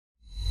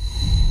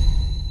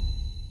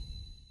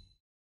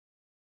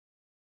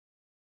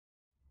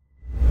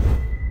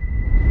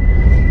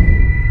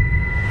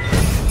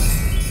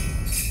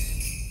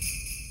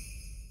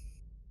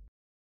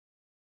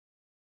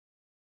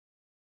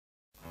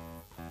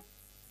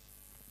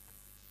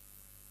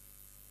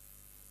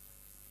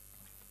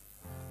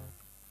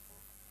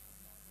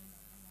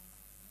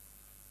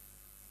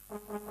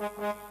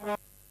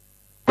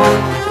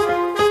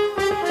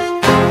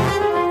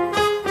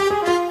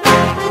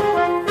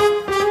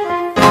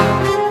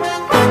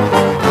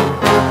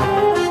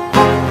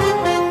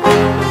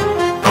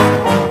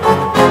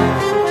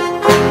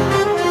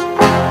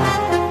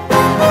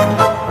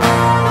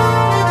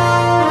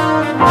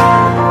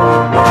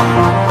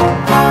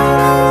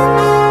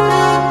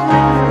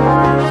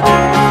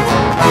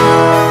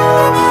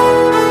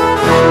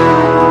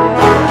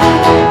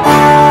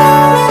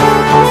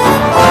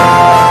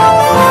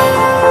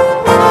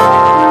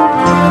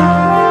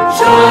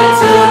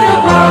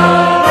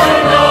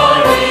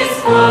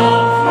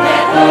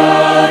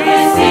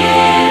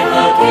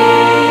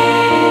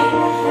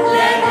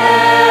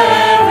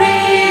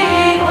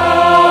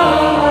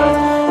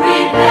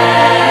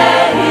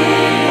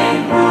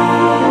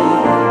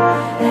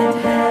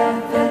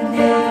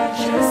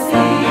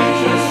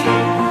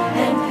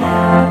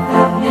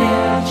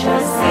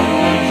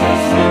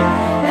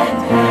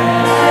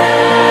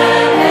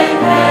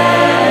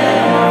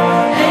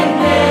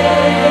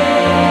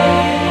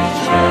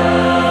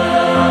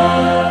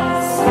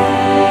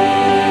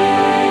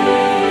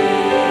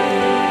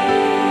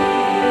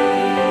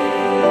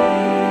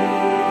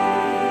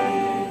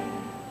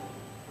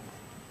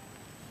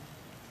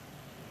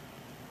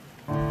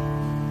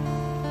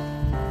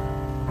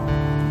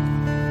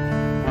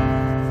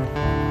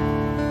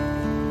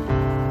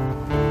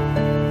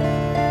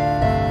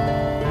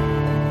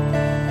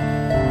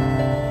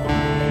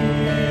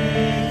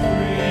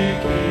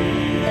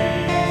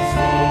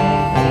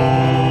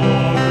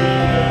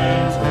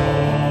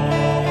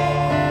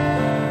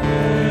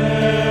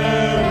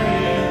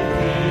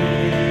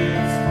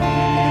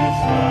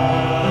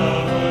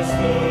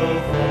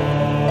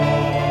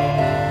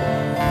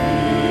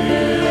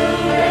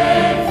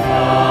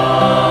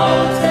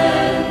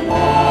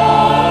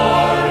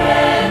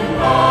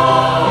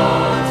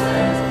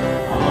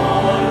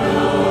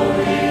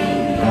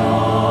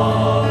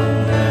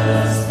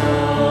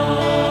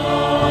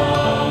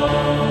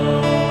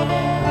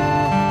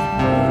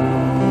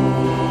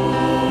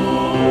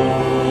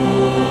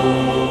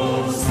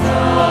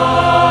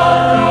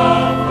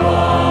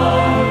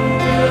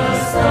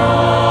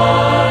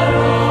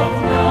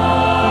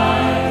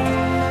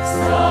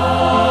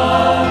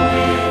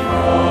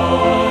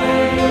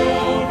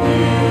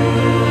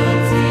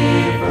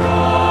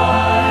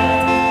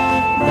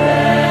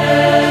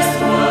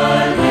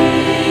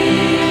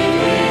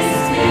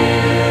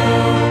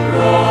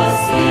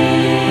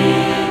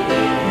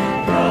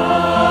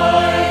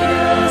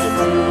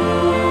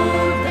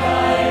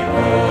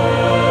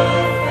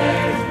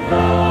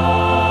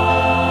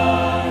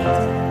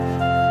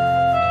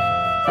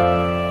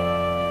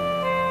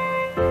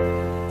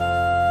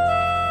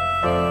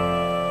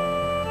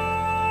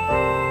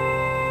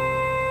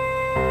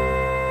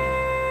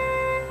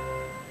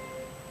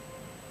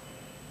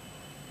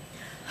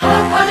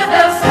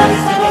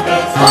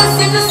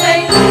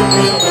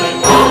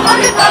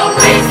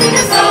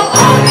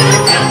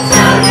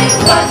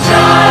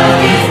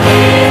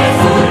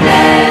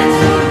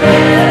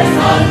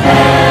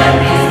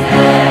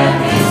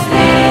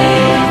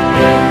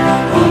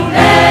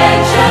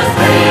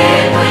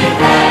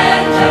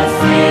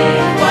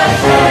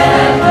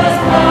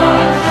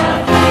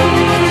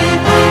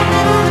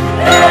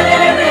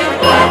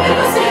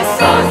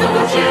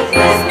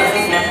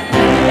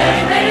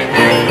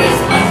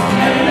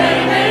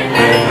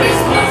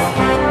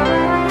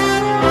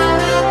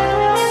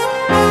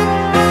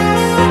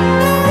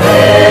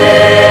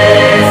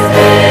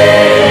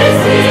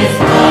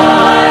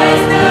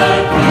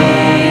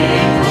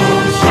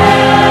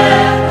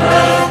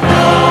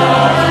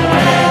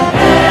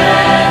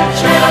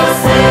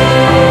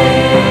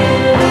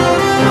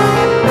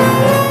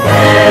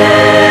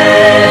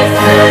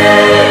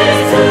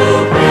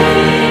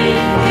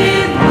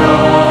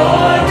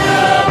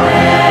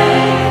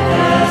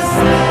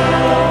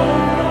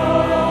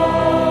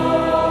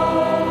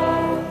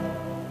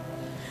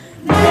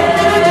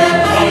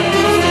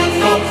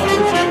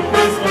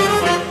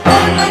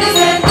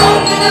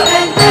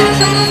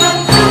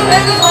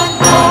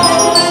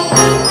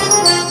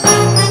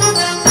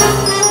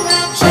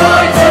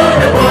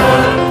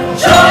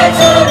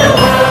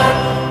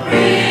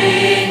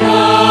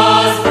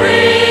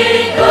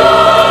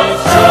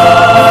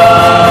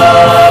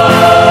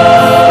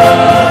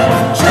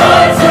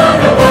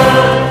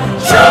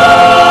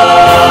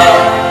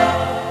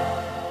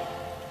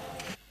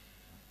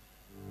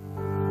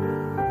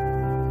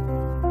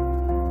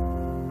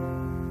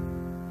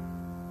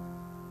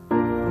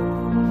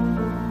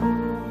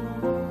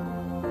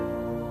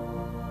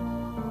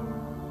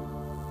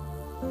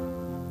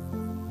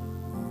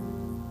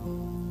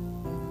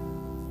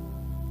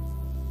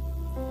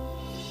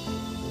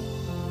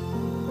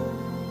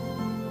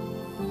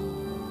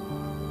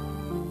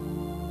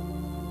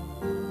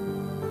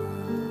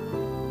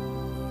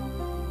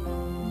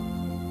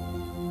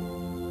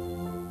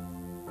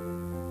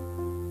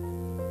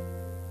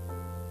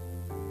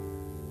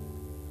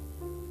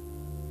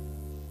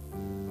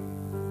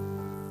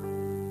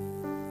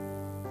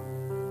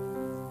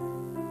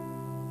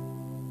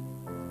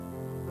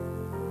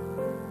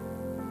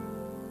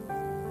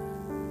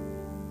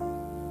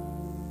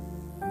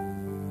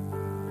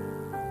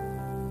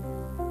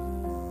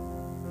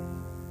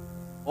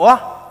Ủa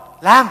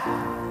Lam,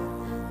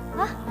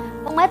 Hả?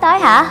 Con mới tới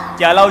hả?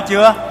 chờ lâu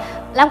chưa?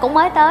 Lam cũng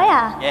mới tới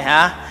à. Vậy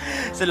hả?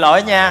 Xin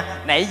lỗi nha,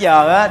 nãy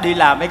giờ á đi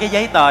làm mấy cái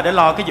giấy tờ để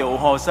lo cái vụ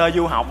hồ sơ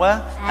du học á,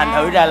 thành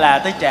thử ra là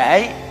tới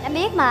trễ. Em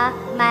biết mà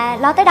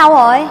lo tới đâu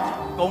rồi?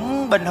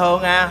 Cũng bình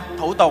thường à,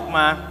 thủ tục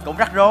mà, cũng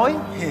rắc rối.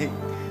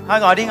 Thôi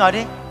ngồi đi ngồi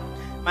đi.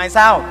 Mà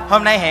sao,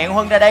 hôm nay hẹn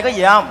Huân ra đây có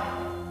gì không?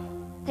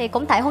 Thì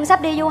cũng tại Huân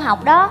sắp đi du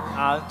học đó,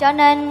 cho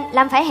nên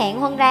Lam phải hẹn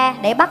Huân ra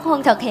để bắt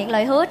Huân thực hiện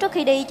lời hứa trước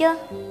khi đi chứ.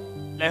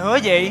 Lời hứa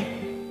gì?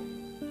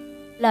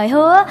 Lời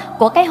hứa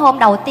của cái hôm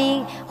đầu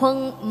tiên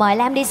Huân mời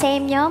Lam đi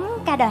xem nhóm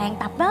ca đoàn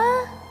tập đó.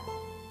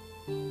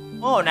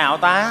 Hồi nào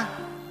ta?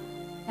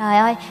 Trời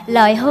ơi,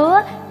 lời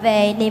hứa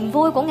về niềm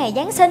vui của ngày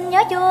Giáng sinh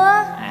nhớ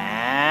chưa?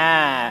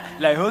 À,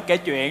 lời hứa kể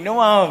chuyện đúng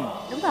không?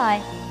 Đúng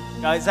rồi.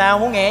 Rồi sao,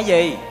 muốn nghe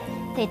gì?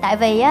 Thì tại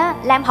vì á,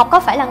 Lam không có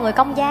phải là người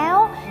Công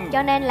giáo,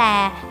 cho nên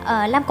là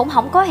Lam cũng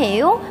không có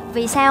hiểu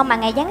vì sao mà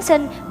ngày Giáng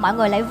sinh mọi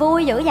người lại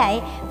vui dữ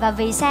vậy, và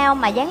vì sao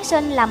mà Giáng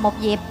sinh là một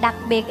dịp đặc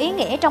biệt ý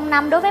nghĩa trong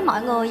năm đối với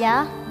mọi người vậy?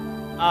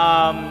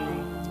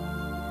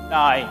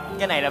 Rồi,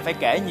 cái này là phải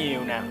kể nhiều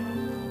nè.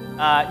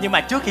 Nhưng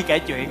mà trước khi kể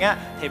chuyện á,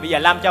 thì bây giờ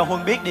Lam cho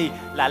Huân biết đi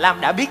là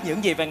Lam đã biết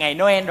những gì về ngày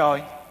Noel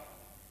rồi.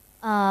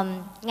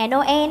 Ngày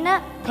Noel á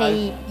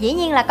thì dĩ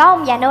nhiên là có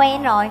ông già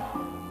Noel rồi.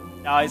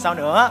 Rồi sao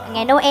nữa?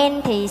 Ngày Noel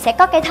thì sẽ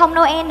có cây thông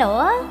Noel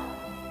nữa.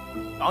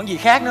 Còn gì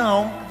khác nữa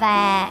không?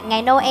 Và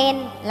ngày Noel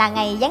là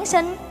ngày Giáng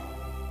sinh.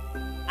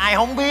 Ai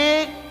không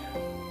biết?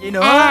 Gì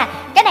nữa? À,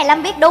 cái này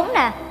Lâm biết đúng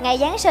nè. Ngày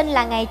Giáng sinh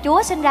là ngày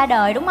Chúa sinh ra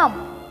đời đúng không?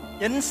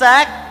 Chính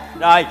xác.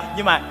 Rồi,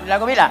 nhưng mà Lam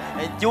có biết là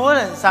Chúa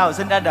sao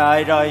sinh ra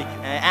đời rồi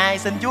ai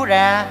sinh Chúa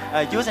ra,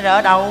 Chúa sinh ra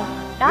ở đâu?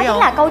 Đó biết chính không?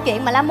 là câu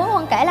chuyện mà Lam muốn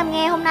Huân kể Lam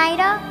nghe hôm nay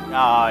đó.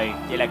 Rồi,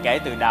 vậy là kể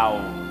từ đầu.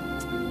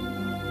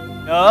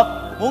 Được,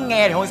 muốn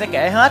nghe thì Huân sẽ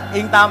kể hết,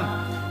 yên tâm.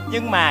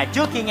 Nhưng mà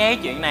trước khi nghe cái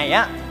chuyện này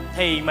á,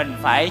 thì mình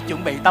phải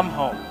chuẩn bị tâm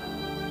hồn.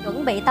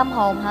 Chuẩn bị tâm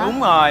hồn hả?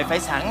 Đúng rồi, phải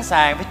sẵn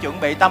sàng, phải chuẩn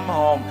bị tâm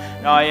hồn.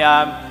 Rồi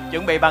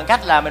chuẩn bị bằng cách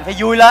là mình phải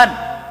vui lên.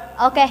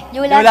 Ok,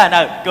 vui lên. Vui lên,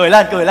 cười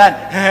lên, cười lên.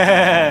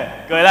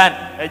 Cười lên,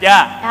 được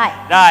chưa? Rồi.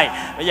 Rồi,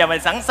 bây giờ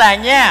mình sẵn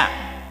sàng nha.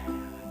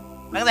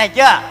 Sẵn sàng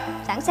chưa?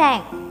 Sẵn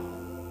sàng.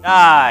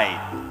 Rồi,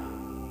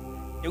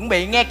 chuẩn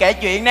bị nghe kể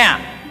chuyện nè.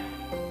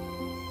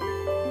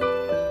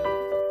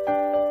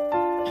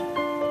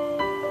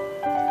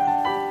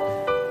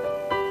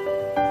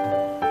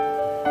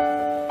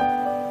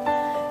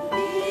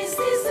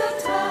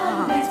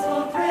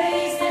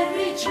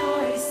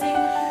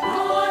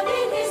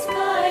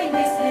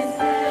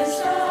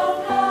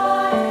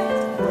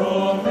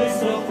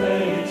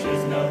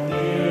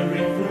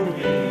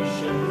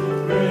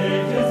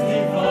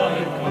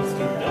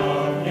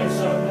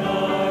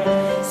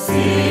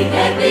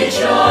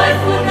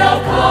 Joyful now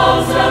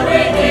comes the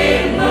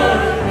Redeemer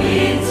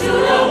into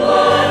the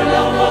world,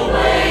 long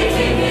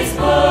awaiting His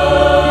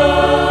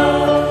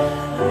birth.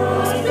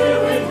 Rose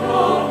filled with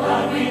hope,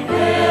 and we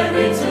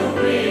preparing to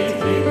greet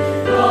Him,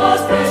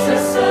 God's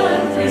precious Son,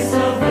 bring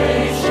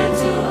salvation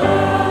to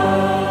earth.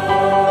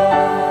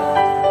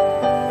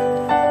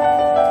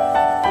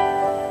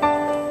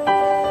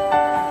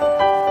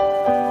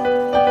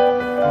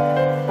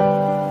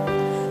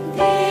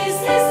 This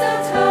is a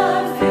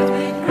time filled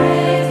with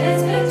great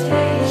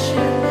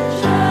expectation,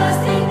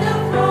 trusting the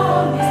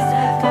promise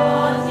that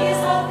God is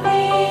our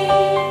plea.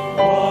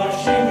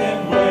 Washing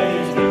and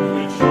waiting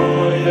with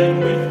joy and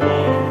with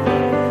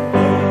wonder,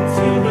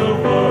 until the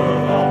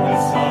world our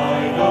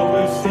Messiah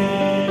will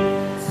see.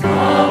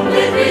 Come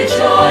with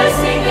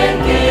rejoicing and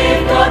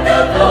give God the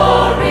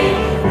glory,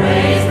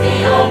 praise the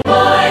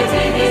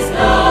Almighty, His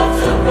love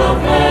to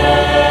proclaim.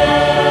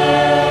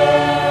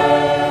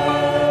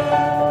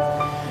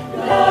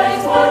 Light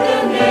for the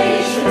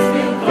nations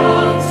will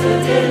come to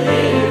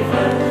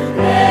deliver,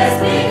 blessed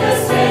be the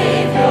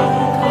Savior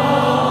who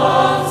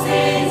comes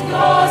in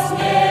God's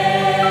name.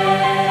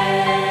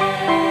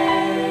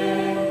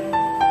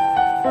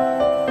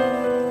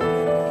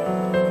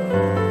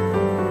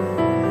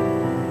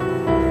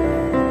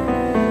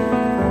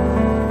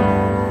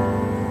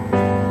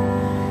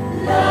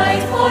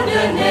 Light for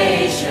the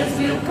nations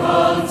will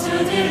come to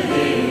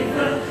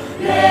deliver,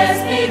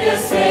 blessed be the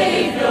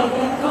Savior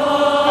who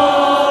comes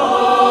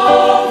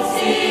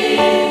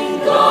in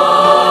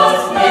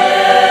God's name.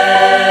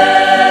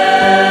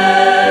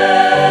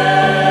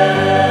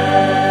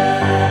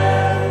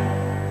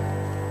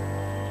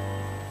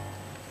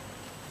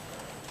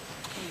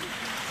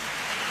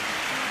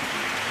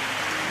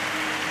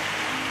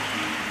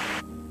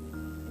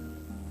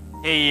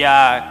 Thì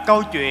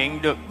câu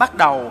chuyện được bắt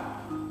đầu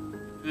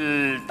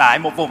tại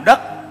một vùng đất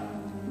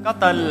có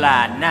tên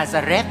là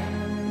Nazareth.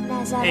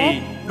 Nazareth.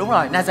 Thì đúng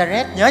rồi,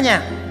 Nazareth, nhớ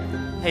nha.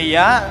 Thì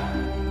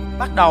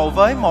bắt đầu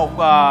với một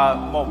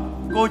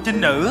cô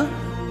trinh nữ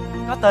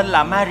có tên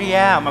là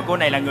Maria, mà cô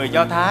này là người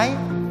Do Thái.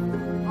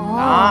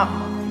 Đó.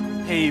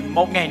 Thì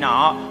một ngày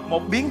nọ,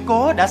 một biến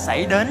cố đã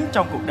xảy đến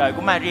trong cuộc đời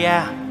của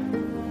Maria.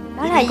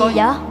 Đó là gì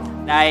vậy?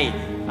 Đây,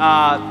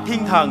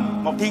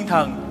 một thiên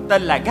thần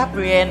tên là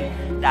Gabriel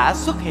đã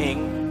xuất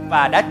hiện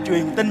và đã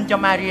truyền tin cho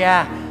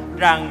Maria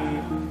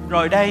rằng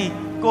Rồi đây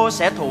cô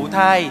sẽ thụ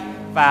thai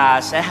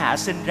và sẽ hạ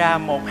sinh ra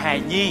một hài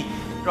nhi,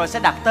 rồi sẽ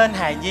đặt tên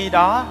hài nhi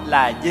đó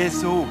là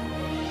Giêsu.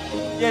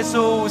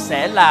 Giêsu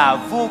sẽ là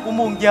vua của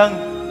muôn dân,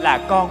 là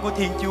con của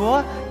Thiên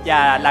Chúa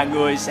và là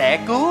người sẽ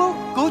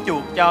cứu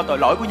chuộc cho tội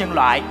lỗi của nhân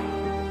loại.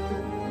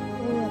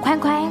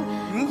 Khoan,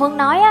 Huân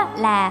nói á,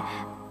 là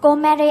cô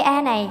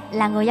Maria này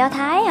là người Do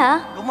Thái hả?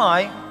 Đúng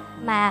rồi.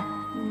 Mà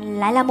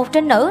lại là một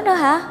trinh nữ nữa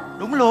hả?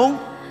 Đúng luôn.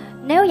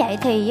 Nếu vậy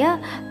thì á,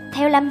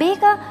 theo Lam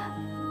biết á,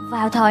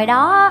 vào thời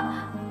đó á,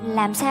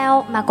 làm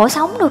sao mà cổ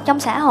sống được trong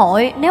xã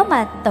hội nếu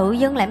mà tự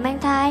dưng lại mang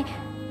thai?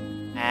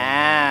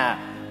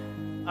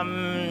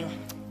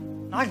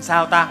 Nói làm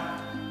sao ta?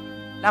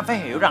 Lam phải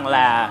hiểu rằng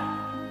là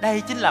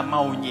đây chính là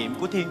mầu nhiệm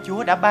của Thiên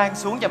Chúa đã ban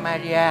xuống cho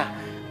Maria.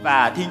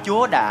 Và Thiên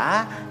Chúa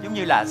đã giống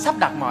như là sắp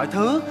đặt mọi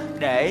thứ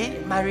để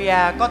Maria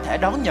có thể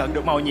đón nhận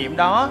được mầu nhiệm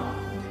đó.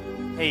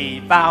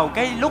 Thì vào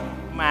cái lúc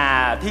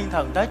mà thiên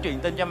thần tới truyền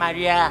tin cho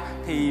Maria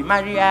thì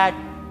Maria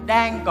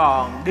đang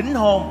còn đính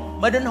hôn,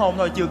 mới đính hôn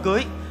thôi, chưa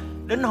cưới.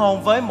 Đính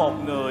hôn với một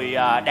người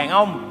đàn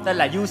ông tên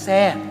là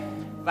Giuse.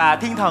 Và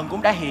thiên thần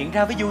cũng đã hiện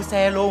ra với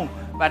Giuse luôn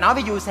và nói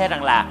với Giuse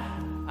rằng là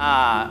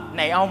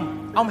này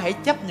ông hãy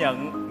chấp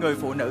nhận người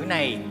phụ nữ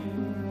này,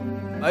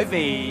 bởi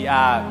vì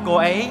cô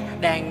ấy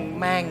đang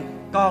mang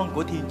con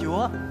của Thiên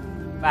Chúa.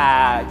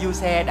 Và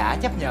Giuse đã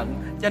chấp nhận,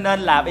 cho nên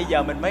là bây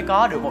giờ mình mới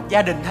có được một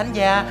gia đình thánh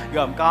gia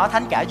gồm có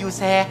thánh cả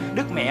Giuse,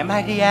 Đức Mẹ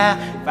Maria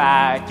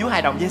và Chúa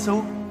Hài Đồng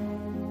Giêsu.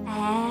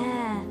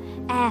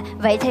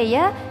 Vậy thì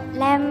á,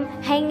 Lam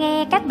hay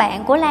nghe các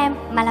bạn của Lam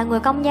mà là người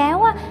Công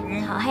giáo á,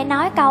 họ hay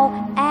nói câu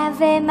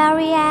Ave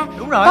Maria.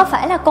 Đúng rồi. Có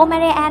phải là cô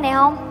Maria này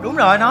không? Đúng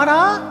rồi, nó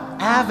đó.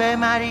 Ave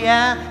Maria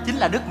chính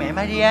là Đức Mẹ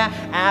Maria.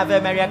 Ave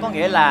Maria có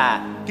nghĩa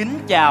là kính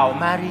chào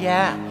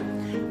Maria.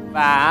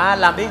 Và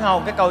làm biết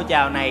không, cái câu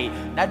chào này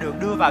đã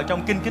được đưa vào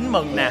trong kinh Kính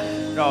Mừng nè,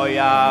 rồi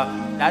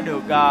đã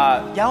được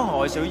giáo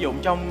hội sử dụng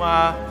trong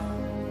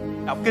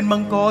đọc kinh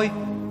Mân Côi.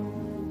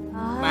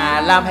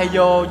 Mà Lam hay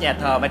vô nhà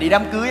thờ mà đi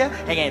đám cưới á,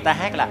 hay nghe người ta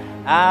hát là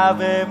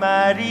Ave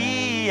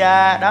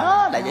Maria,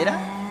 đó là vậy đó.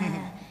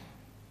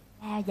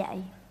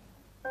 Vậy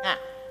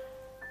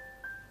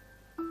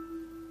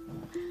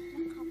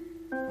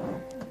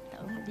tự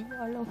mình đi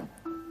vô luôn.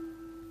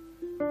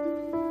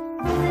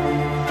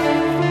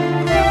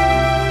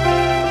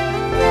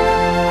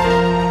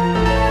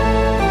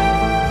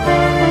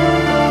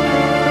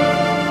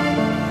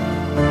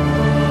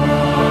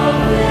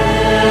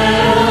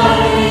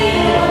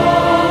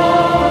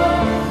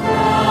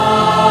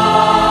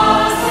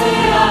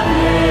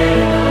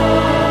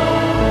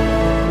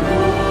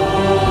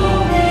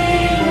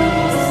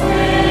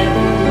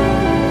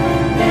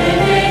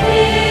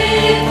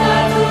 Benedicta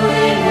tu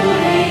in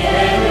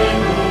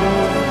mulieribus,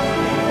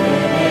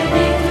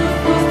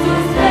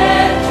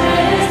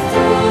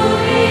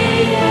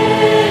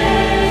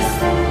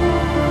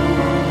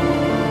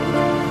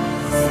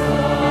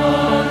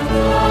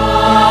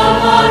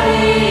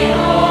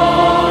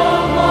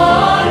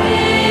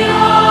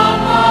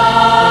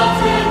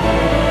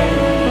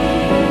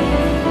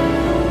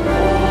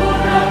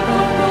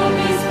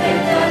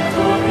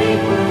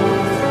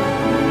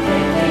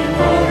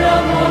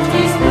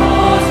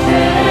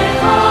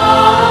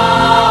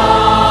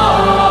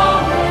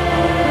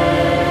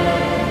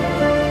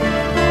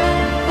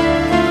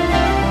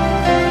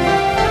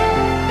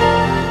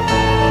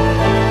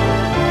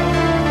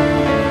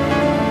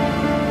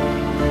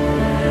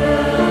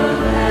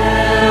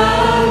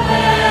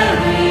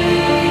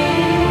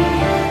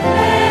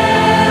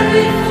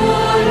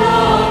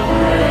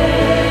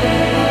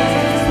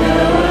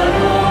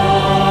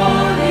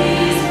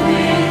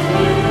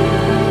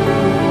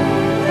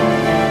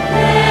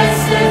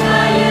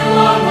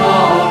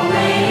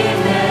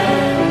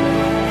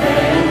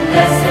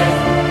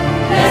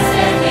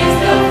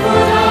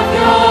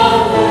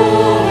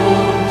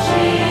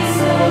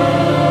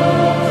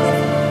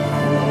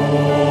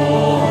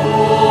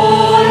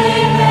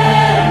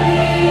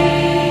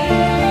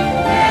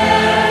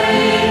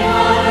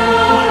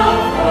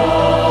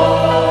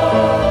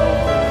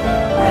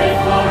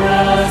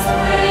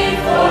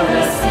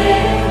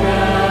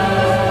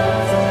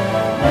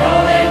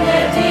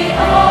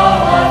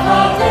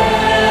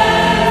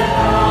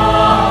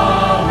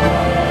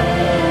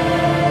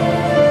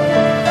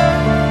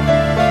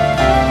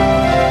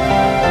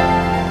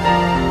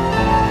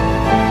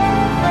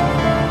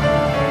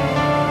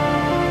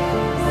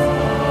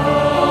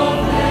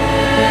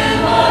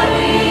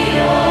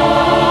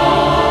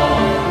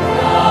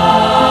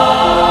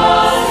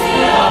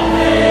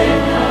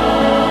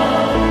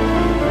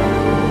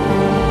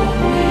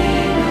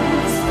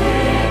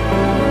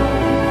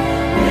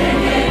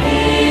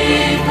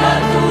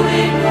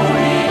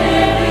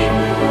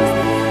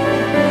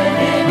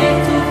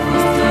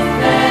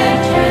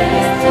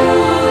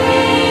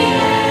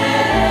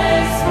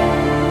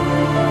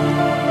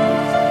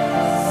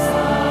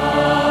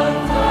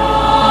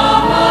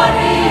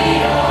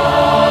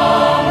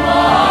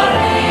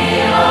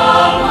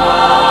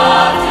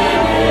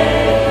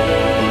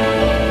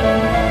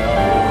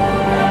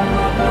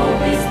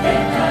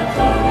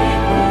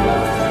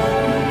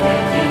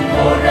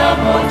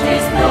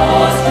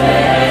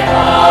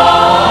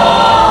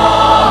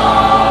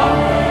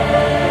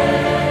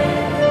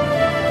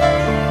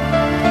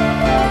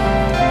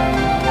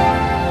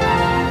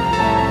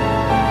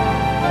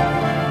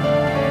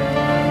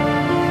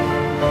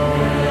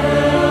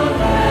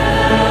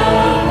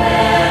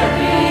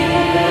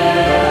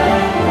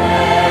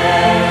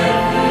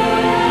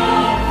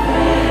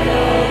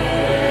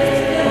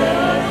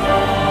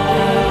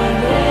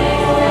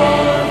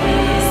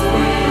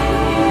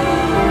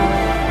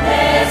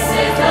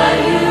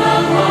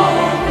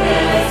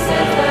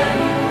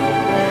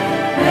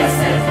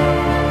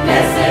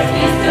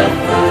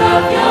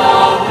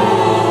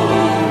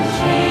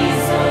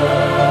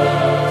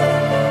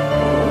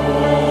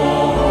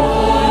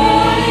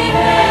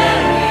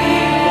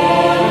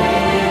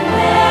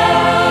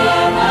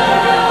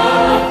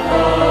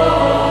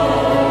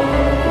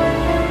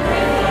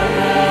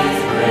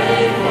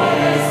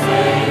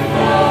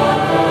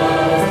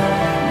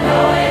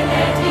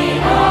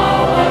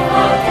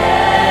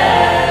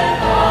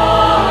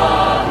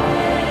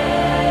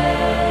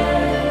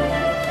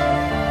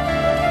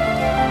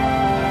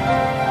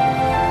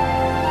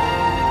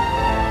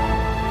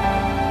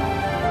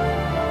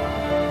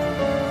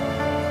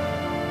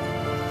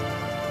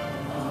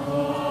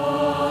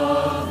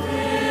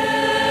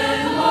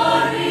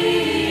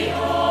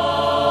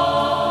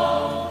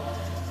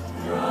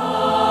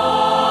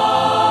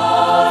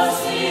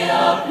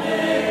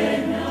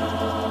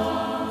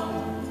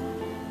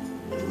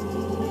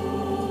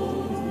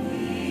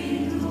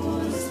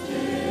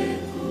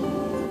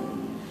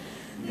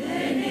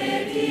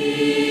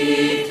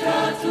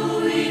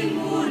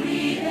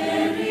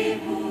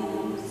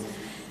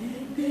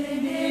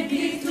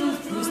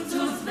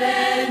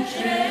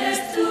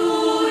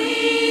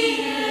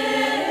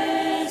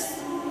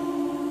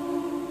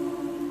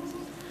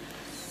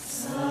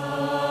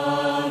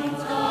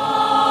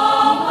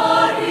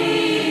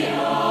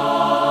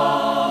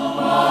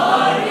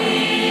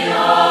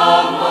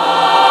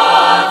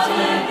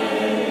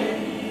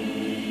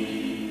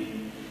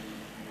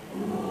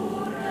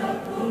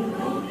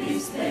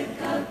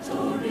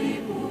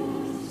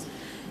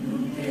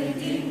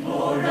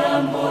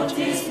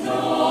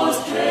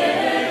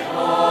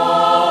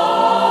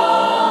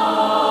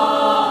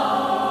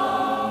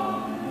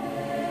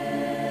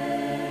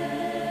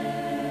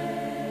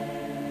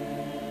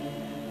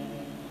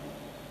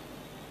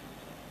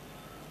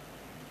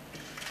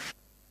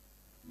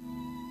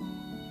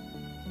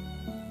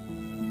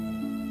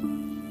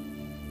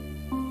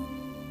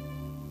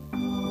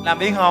 Lam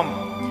biết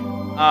không,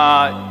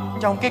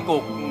 trong cái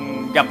cuộc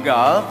gặp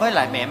gỡ với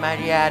lại mẹ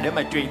Maria để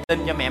mà truyền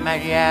tin cho mẹ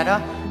Maria đó,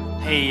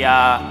 thì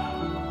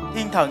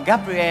thiên thần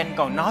Gabriel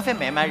còn nói với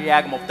mẹ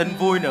Maria một tin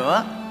vui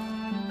nữa.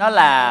 Đó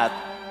là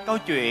câu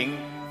chuyện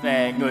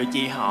về người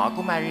chị họ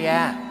của Maria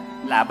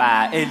là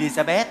bà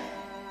Elizabeth.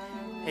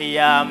 Thì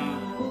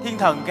thiên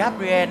thần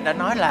Gabriel đã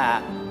nói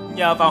là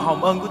nhờ vào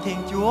hồng ân của Thiên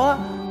Chúa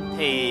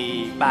thì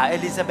bà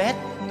Elizabeth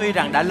tuy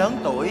rằng đã lớn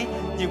tuổi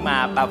nhưng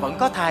mà bà vẫn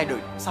có thai được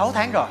 6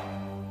 tháng rồi.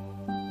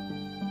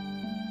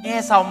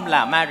 Nghe xong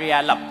là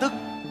Maria lập tức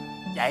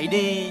chạy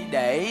đi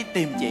để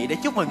tìm chị, để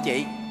chúc mừng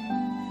chị.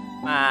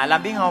 Mà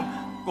Lam biết không,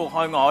 cuộc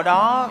hội ngộ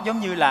đó giống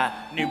như là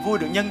niềm vui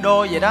được nhân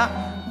đôi vậy đó.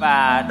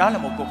 Và đó là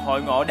một cuộc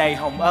hội ngộ đầy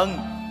hồng ân.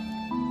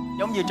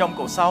 Giống như trong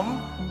cuộc sống,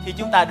 khi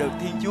chúng ta được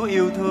Thiên Chúa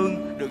yêu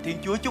thương, được Thiên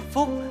Chúa chúc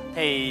phúc,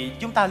 thì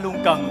chúng ta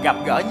luôn cần gặp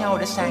gỡ nhau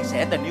để san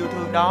sẻ tình yêu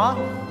thương đó.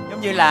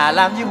 Giống như là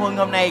Lam với Huân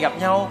hôm nay gặp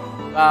nhau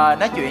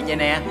nói chuyện vậy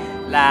nè,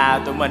 là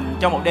tụi mình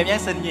trong một đêm Giáng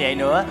sinh như vậy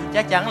nữa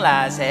chắc chắn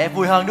là sẽ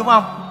vui hơn, đúng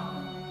không?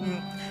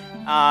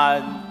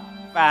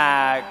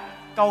 Và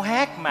câu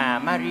hát mà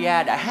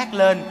Maria đã hát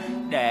lên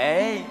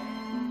để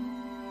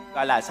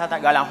gọi là sao ta,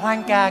 gọi là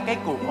hoan ca cái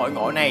cuộc hội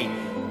ngộ này,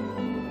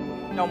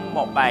 trong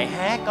một bài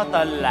hát có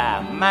tên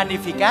là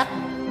Magnificat.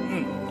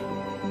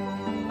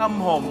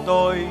 Tâm hồn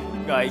tôi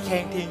ngợi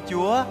khen Thiên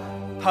Chúa,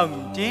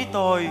 thần trí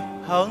tôi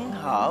hớn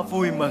hở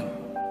vui mừng.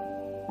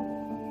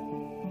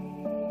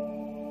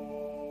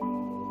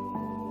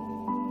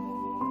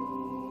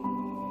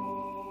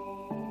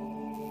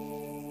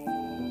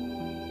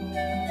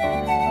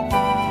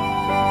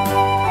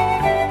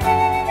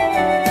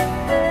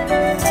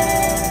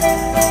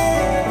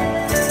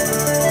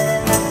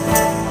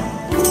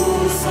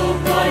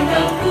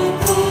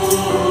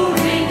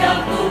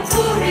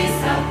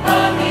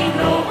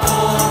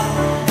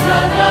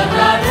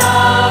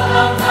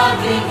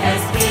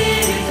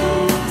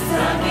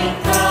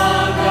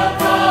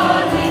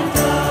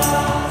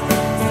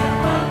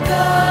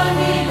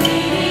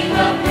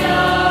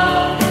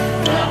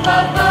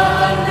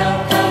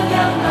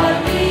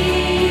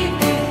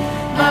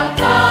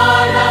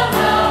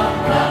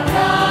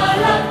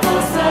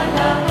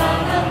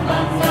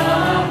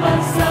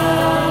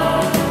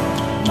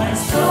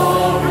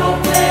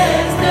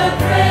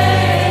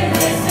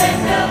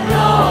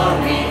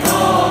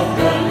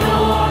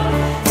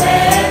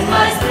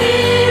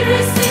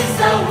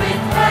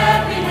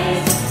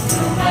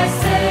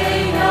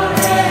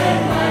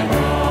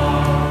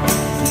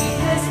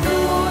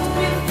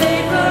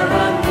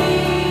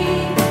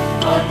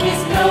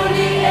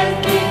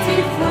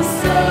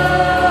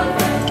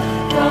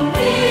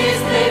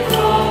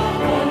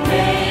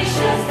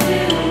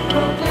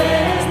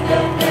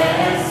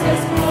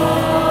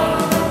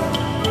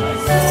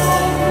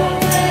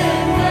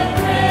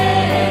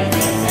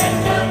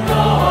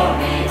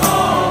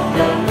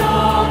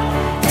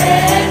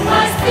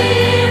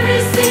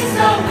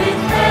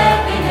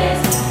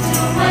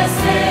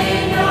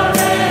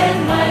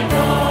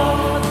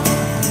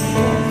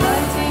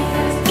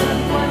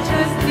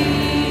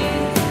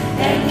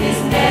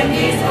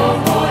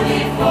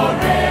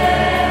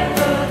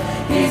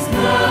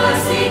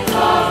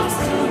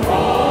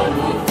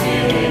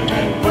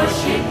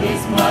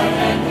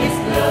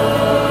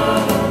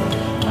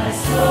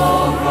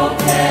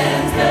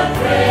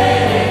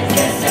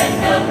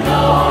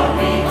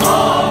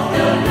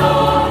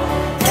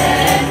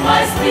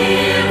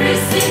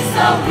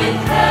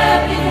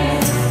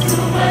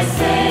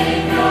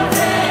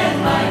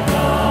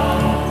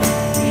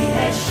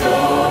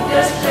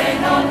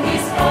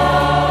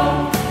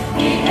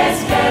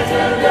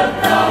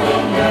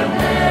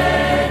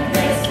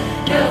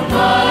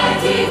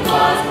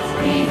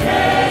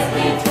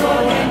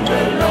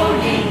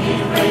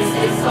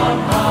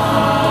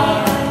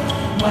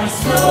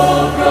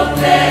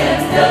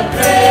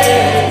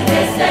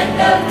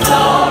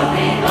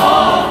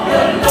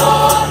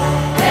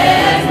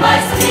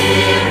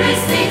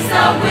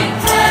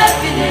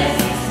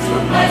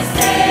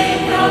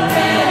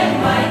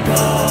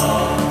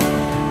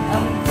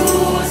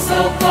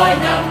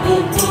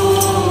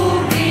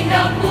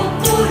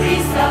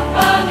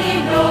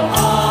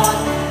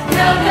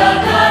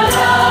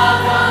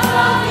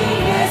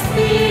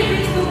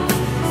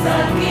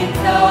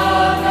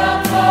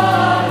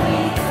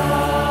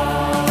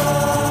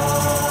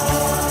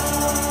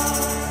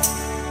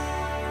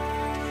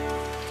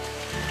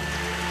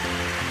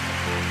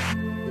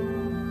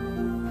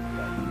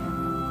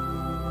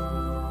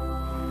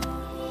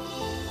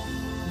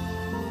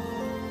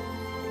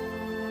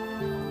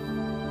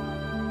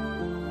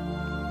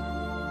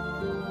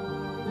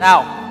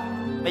 Nào,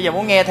 bây giờ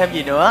muốn nghe thêm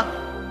gì nữa?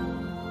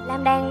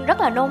 Lam đang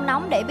rất là nôn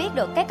nóng để biết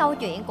được cái câu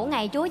chuyện của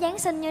ngày Chúa Giáng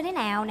sinh như thế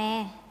nào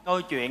nè.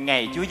 Câu chuyện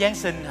ngày Chúa Giáng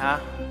sinh hả?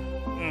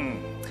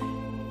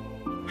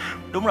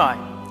 Đúng rồi,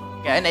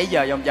 kể nãy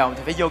giờ vòng vòng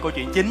thì phải vô câu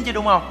chuyện chính chứ,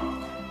 đúng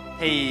không?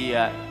 Thì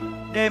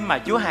đêm mà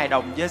Chúa hài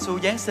đồng Giêsu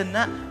Giáng sinh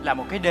á là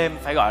một cái đêm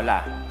phải gọi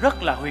là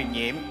rất là huyền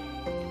nhiệm.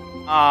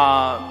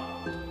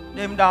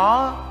 Đêm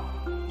đó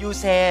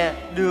Giuse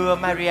đưa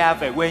Maria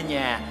về quê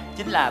nhà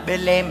chính là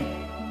Bethlehem.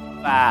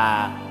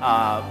 Và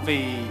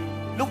vì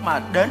lúc mà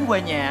đến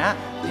quê nhà á,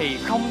 thì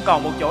không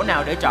còn một chỗ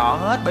nào để trọ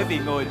hết, bởi vì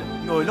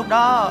người lúc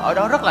đó ở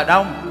đó rất là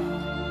đông.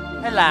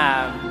 Thế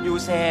là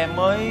Giuse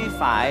mới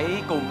phải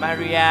cùng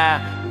Maria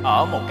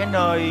ở một cái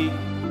nơi,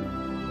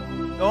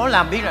 đố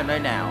Lam biết là nơi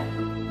nào?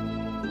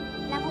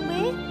 Lam không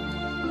biết.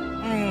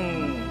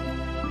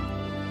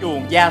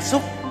 Chuồng gia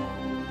súc.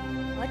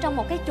 Ở trong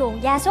một cái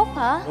chuồng gia súc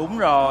hả? Đúng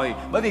rồi,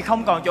 bởi vì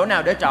không còn chỗ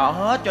nào để trọ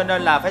hết, cho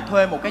nên là phải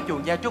thuê một cái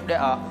chuồng gia súc để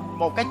ở,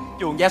 một cái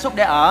chuồng gia súc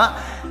để ở.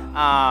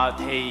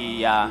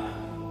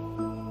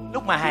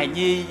 Lúc mà hài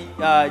nhi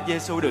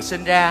Giêsu được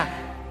sinh ra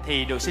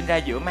thì được sinh ra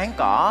giữa máng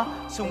cỏ,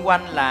 xung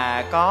quanh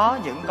là có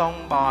những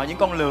con bò, những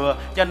con lừa,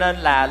 cho nên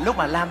là lúc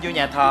mà Lam vô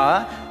nhà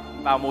thờ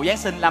vào mùa Giáng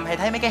sinh, Lam hay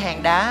thấy mấy cái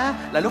hang đá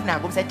là lúc nào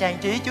cũng sẽ trang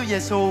trí Chúa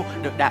Giêsu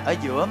được đặt ở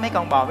giữa mấy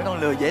con bò, mấy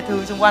con lừa dễ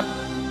thương xung quanh.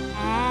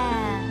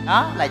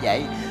 Đó là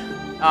vậy.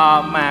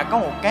 Mà có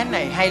một cái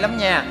này hay lắm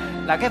nha,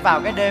 là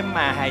vào cái đêm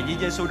mà hài nhi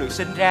Giêsu được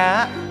sinh ra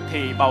á, thì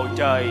bầu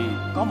trời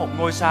có một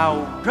ngôi sao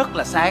rất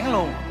là sáng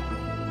luôn.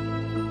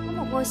 Có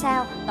một ngôi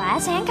sao tỏa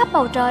sáng khắp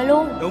bầu trời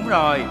luôn. Đúng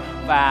rồi,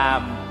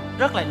 và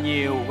rất là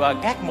nhiều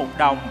các mục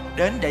đồng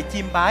đến để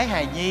chiêm bái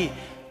hài nhi,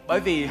 bởi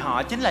vì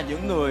họ chính là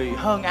những người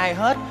hơn ai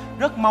hết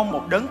rất mong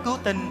một đấng cứu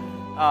tinh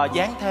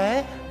giáng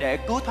thế để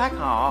cứu thoát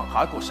họ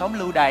khỏi cuộc sống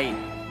lưu đày.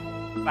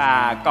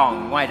 Và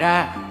còn ngoài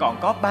ra còn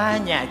có 3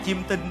 nhà chiêm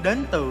tinh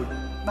đến từ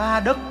 3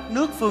 đất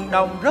nước phương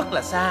Đông rất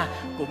là xa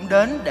cũng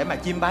đến để mà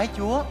chiêm bái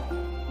Chúa.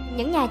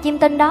 Những nhà chiêm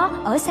tinh đó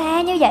ở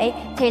xa như vậy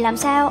thì làm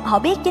sao họ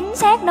biết chính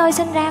xác nơi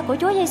sinh ra của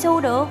Chúa Giêsu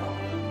được?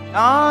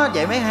 Đó,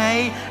 vậy mới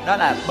hay. Đó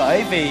là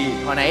bởi vì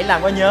hồi nãy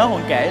Lam có nhớ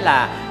Huân kể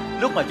là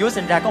lúc mà Chúa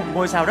sinh ra có một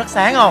ngôi sao rất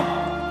sáng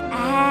không?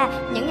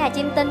 Những nhà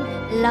chiêm tinh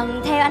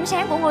lần theo ánh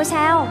sáng của ngôi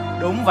sao.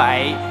 Đúng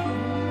vậy.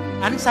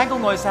 Ánh sáng của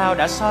ngôi sao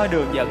đã soi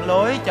đường dẫn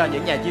lối cho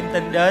những nhà chiêm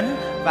tinh đến,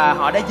 và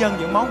họ đã dâng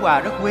những món quà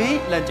rất quý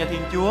lên cho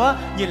Thiên Chúa,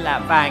 như là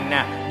vàng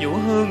nè, nhũ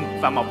hương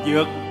và mộc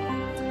dược.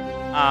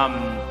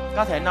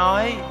 Có thể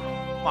nói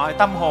mọi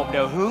tâm hồn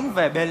đều hướng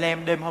về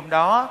Bethlehem đêm hôm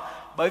đó,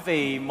 bởi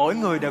vì mỗi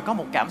người đều có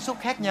một cảm xúc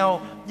khác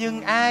nhau,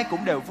 nhưng ai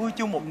cũng đều vui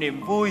chung một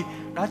niềm vui,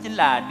 đó chính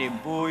là niềm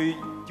vui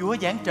Chúa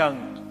giáng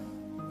trần.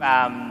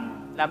 Và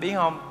Lam biết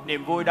không,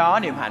 niềm vui đó,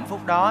 niềm hạnh phúc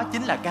đó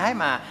chính là cái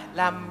mà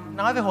Lam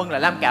nói với Huân là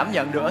Lam cảm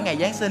nhận được ở ngày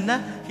Giáng sinh á,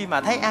 khi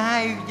mà thấy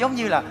ai giống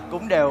như là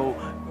cũng đều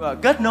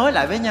kết nối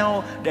lại với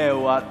nhau,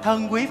 đều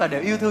thân quý và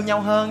đều yêu thương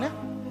nhau hơn đó.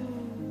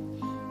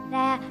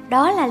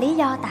 Đó là lý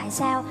do tại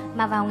sao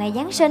mà vào ngày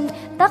Giáng sinh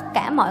tất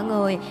cả mọi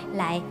người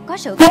lại có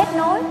sự kết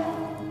nối,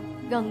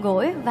 gần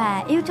gũi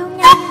và yêu thương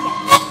nhau như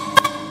vậy.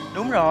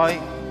 Đúng rồi.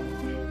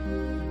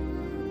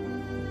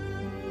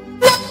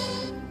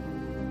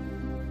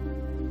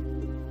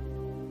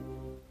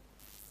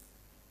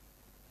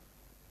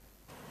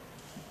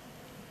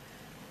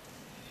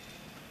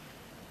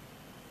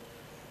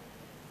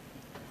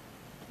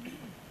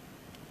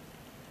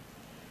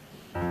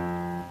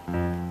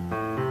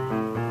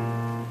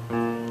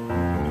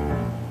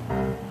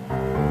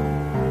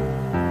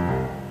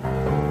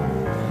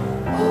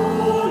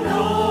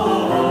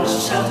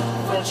 Shout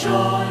for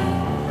joy.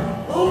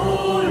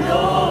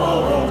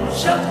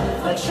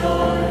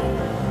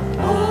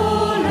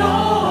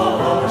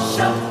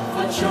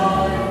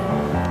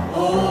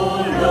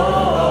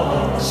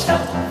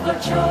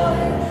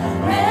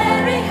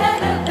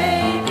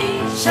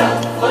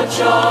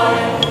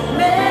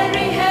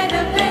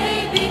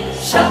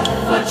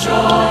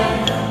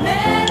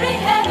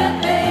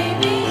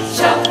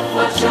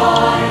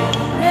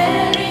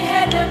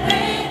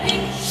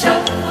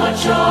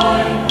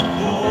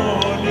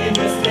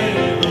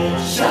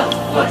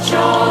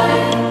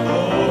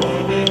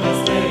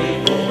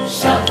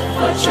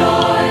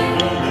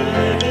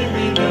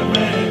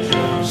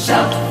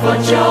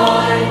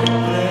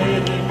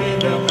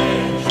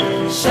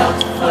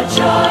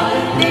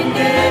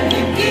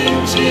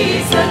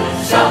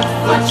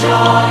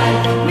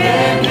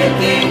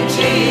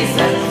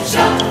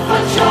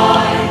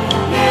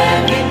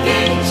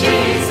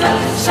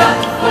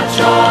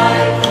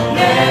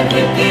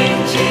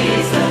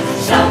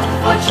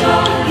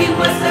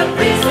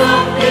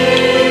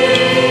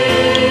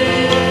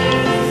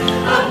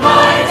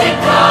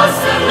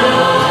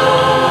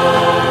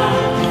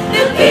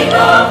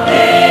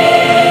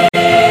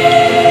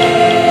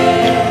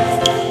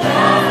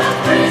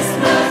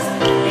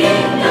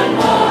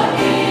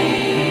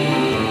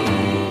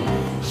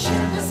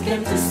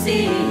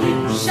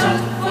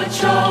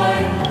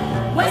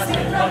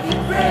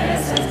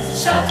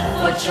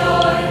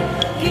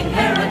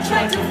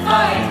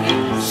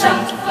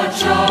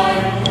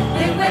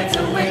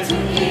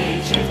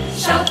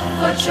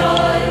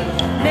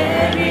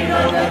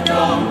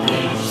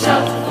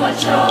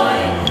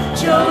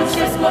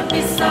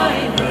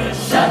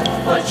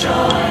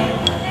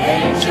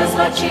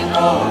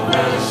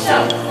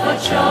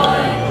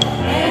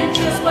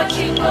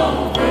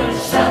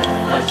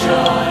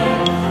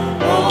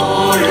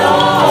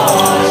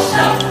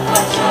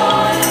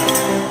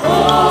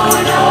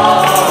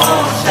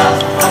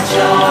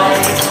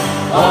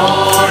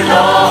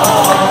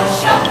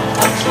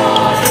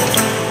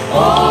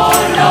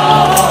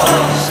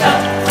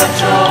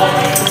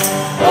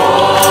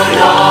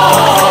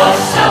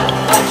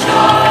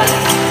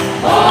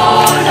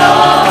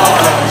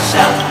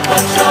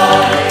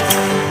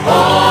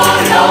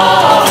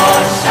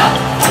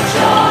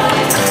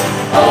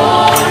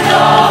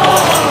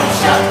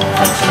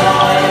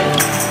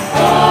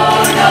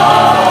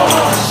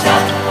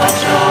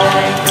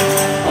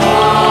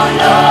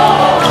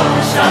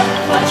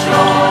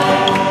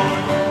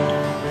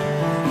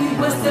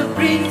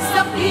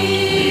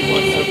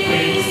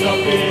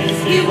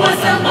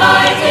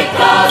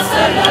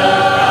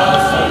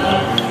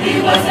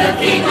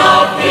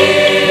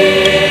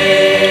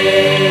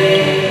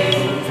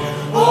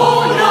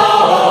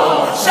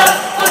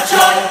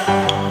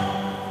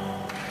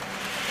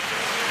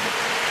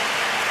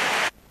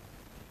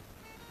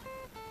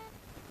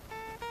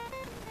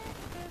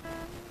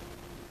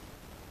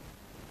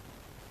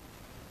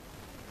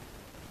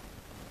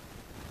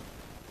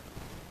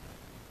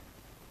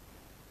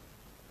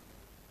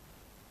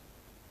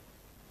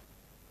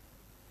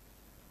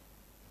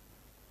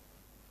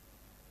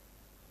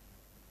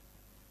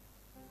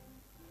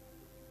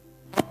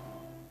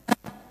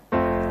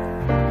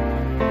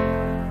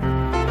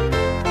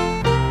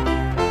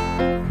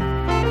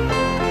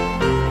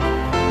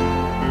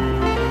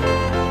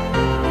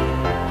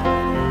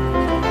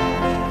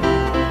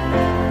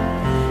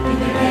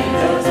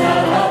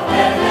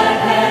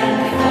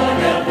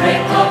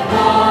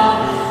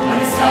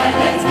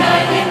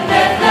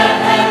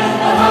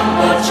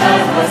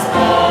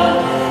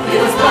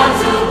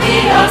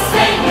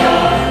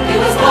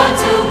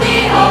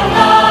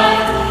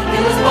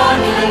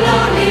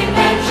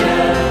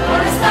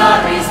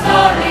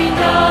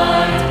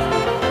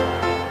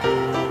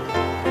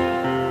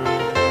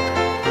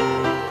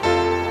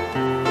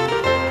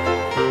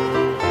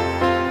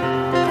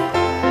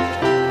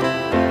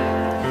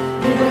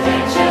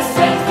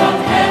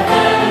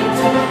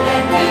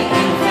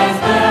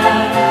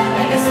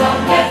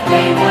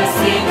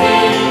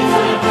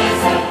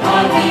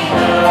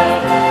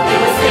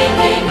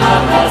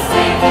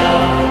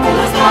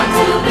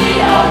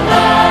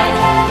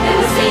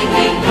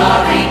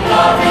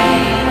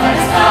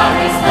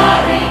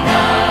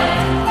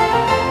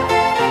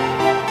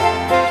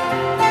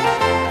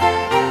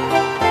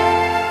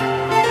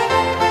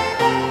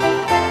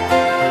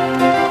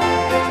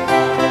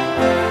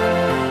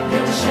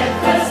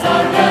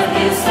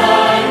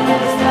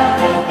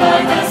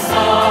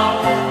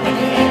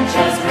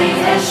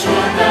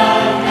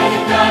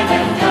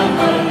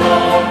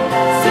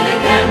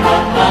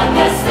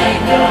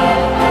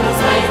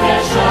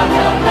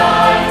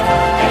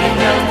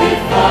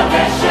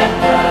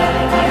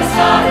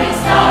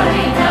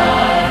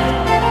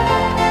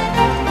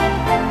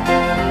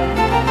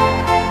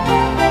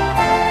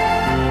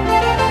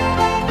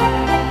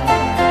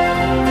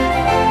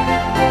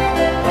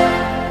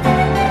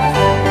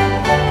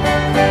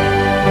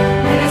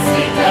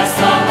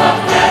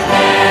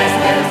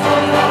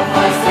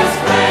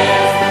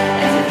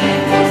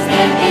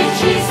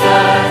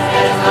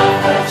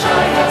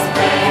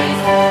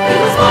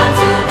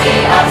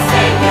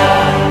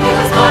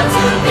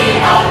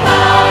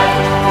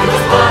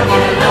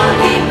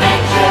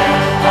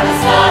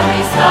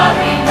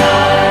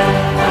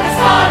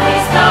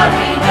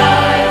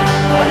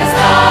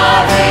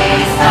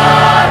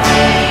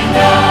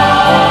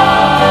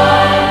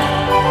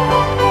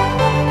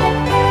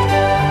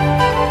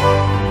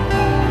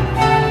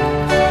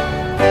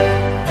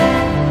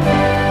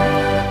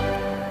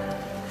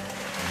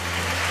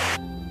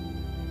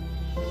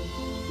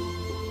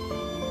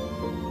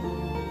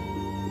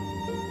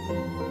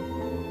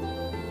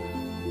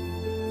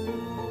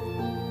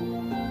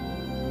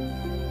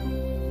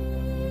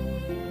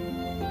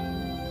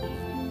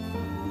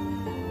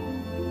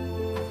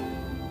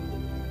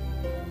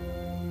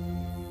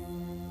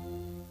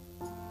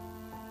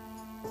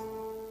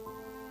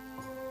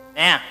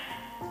 Nè,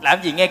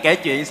 làm gì nghe kể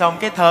chuyện xong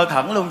cái thơ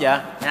thẩn luôn vậy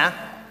hả?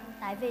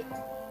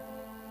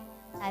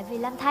 Tại vì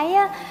Lam thấy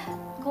á,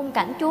 khung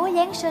cảnh Chúa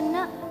Giáng sinh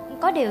á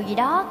có điều gì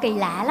đó kỳ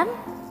lạ lắm.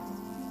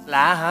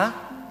 Lạ hả?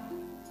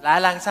 Lạ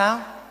là sao?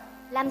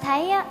 Lam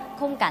thấy á,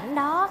 khung cảnh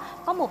đó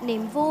có một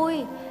niềm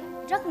vui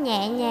rất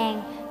nhẹ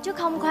nhàng chứ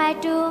không khoa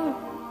trương,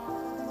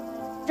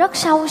 rất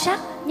sâu sắc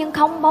nhưng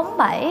không bóng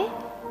bẩy.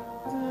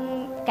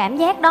 Cảm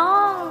giác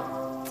đó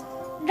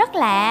rất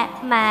lạ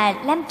mà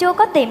Lam chưa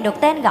có tìm được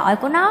tên gọi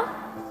của nó.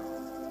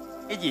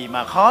 Cái gì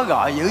mà khó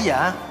gọi dữ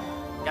vậy?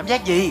 Cảm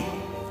giác gì?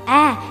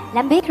 À,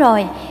 Lam biết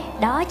rồi,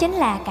 đó chính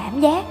là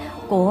cảm giác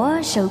của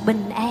sự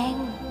bình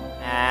an.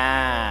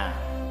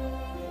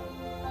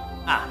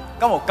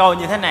 Có một câu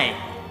như thế này: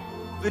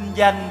 vinh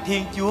danh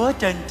Thiên Chúa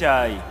trên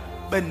trời,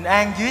 bình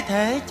an dưới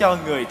thế cho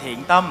người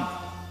thiện tâm.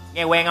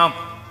 Nghe quen không?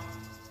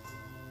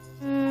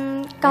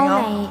 Câu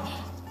không? này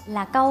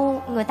là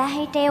câu người ta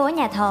hay treo ở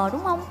nhà thờ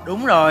đúng không?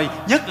 Đúng rồi,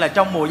 nhất là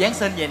trong mùa Giáng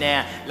sinh vậy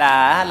nè,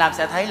 là Lam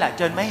sẽ thấy là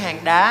trên mấy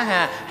hang đá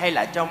ha, hay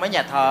là trong mấy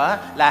nhà thờ á,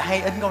 là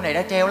hay in câu này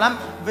đã treo lắm.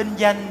 Vinh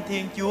danh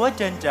Thiên Chúa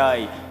trên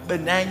trời,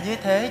 bình an dưới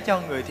thế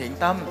cho người thiện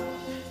tâm.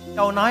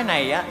 Câu nói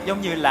này á,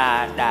 giống như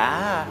là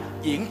đã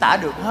diễn tả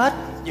được hết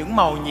những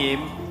mầu nhiệm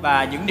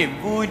và những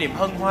niềm vui, niềm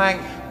hân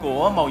hoan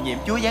của mầu nhiệm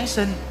Chúa Giáng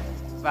sinh.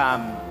 Và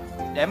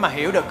để mà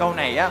hiểu được câu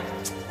này á,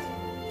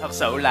 thật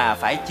sự là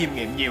phải chiêm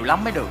nghiệm nhiều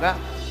lắm mới được á.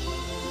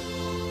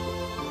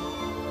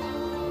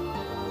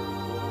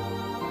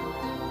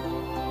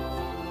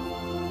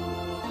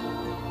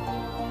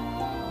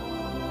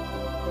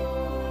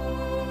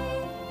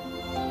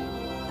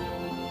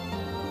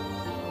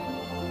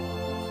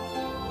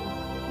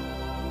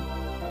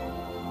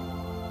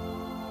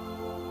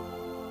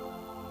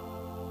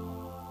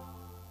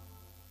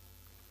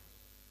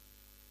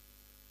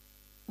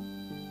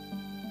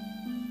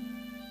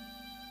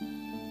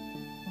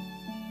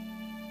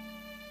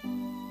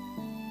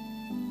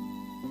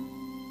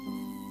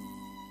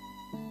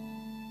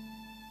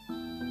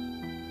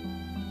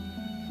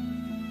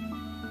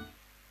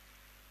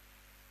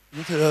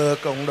 Thưa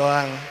cộng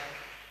đoàn,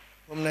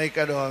 hôm nay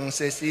ca đoàn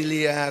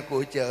Cecilia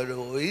của chợ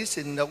Rủi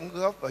xin đóng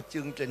góp vào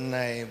chương trình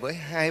này với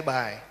 2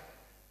 bài.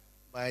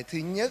 Bài thứ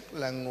nhất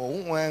là Ngủ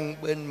ngoan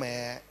bên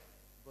mẹ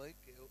với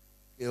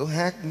kiểu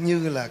hát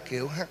như là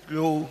kiểu hát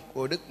ru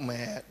của Đức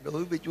Mẹ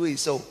đối với Chúa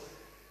Giêsu.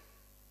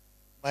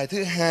 Bài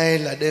thứ hai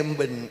là Đêm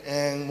bình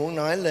an, muốn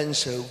nói lên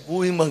sự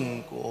vui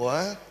mừng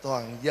của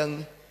toàn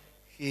dân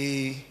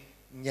khi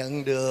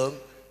nhận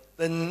được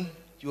tin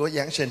Chúa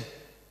Giáng sinh.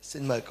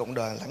 Xin mời cộng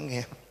đoàn lắng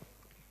nghe.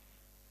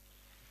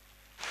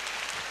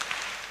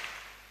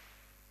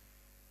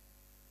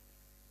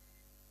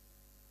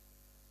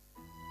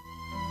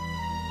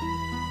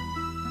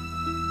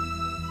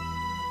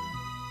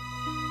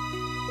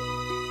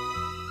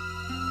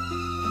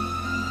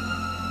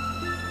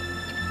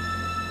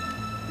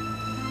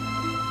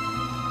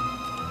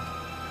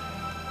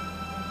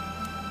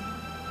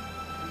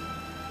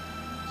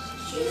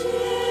 Oh